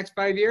response in the next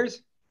 5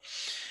 years.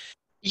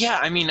 Yeah,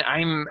 I mean,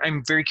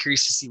 I'm very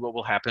curious to see what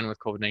will happen with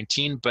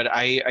COVID-19, but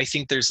I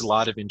think there's a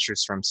lot of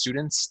interest from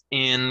students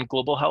in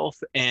global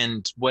health,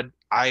 and what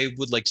I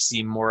would like to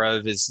see more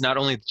of is not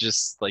only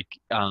just like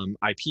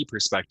IP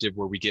perspective,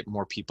 where we get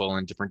more people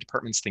in different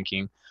departments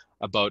thinking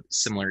about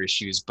similar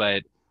issues,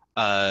 but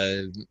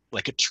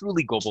like a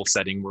truly global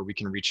setting where we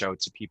can reach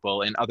out to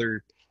people in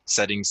other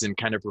settings and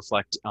kind of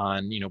reflect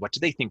on, you know, what do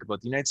they think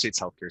about the United States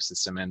healthcare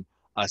system, and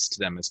us to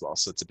them as well.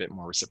 So it's a bit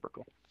more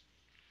reciprocal.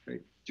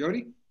 Great.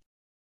 Jody?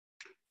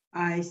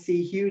 I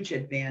see huge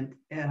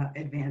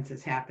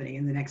advances happening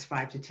in the next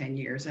 5 to 10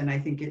 years. And I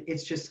think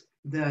it's just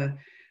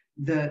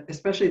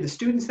especially the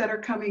students that are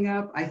coming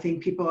up. I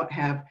think people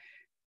have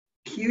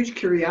huge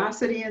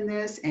curiosity in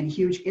this and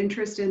huge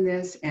interest in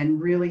this,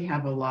 and really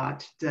have a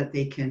lot that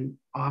they can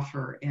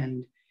offer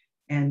and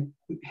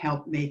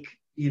help make,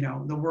 you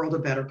know, the world a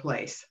better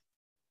place.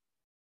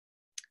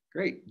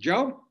 Great.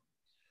 Joe?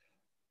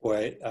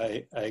 Boy,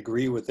 I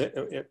agree with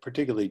it,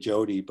 particularly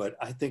Jody, but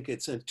I think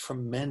it's a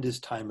tremendous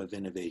time of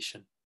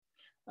innovation.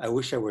 I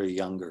wish I were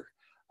younger,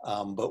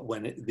 but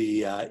when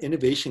the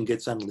innovation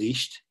gets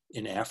unleashed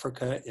in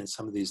Africa, in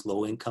some of these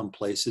low-income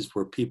places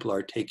where people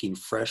are taking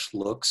fresh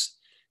looks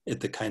at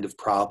the kind of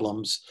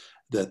problems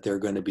that they're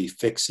going to be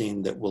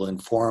fixing that will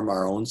inform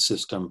our own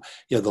system,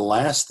 you know, the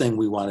last thing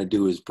we want to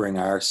do is bring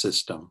our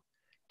system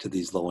to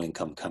these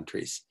low-income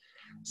countries.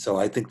 So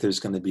I think there's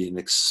going to be an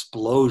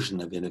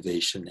explosion of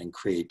innovation and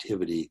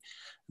creativity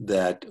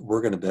that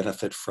we're going to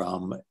benefit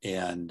from.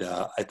 And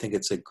I think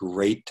it's a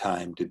great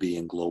time to be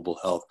in global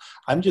health.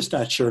 I'm just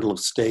not sure it'll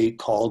stay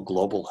called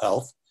global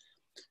health.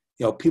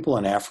 You know, people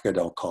in Africa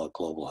don't call it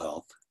global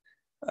health.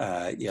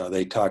 You know,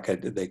 they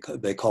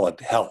call it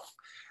health.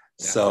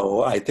 Yeah.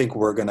 So I think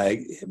we're going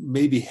to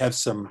maybe have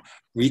some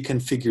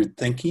reconfigured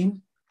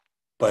thinking,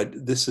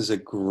 but this is a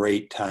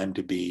great time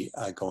to be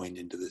going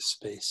into this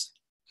space.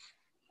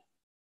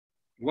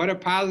 What a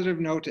positive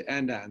note to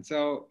end on.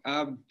 So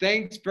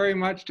thanks very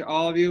much to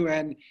all of you,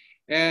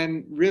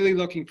 and really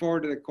looking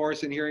forward to the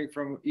course and hearing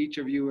from each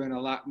of you in a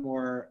lot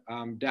more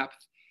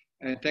depth.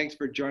 And thanks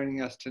for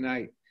joining us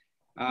tonight.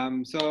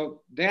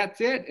 So that's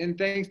it. And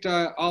thanks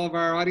to all of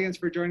our audience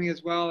for joining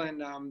as well.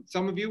 And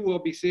some of you we'll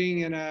be seeing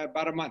in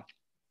about a month.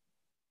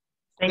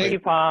 Thank you,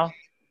 Paul.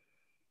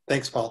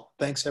 Thanks, Paul.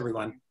 Thanks,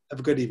 everyone. Have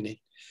a good evening.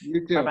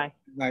 You too. Bye-bye.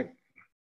 Bye.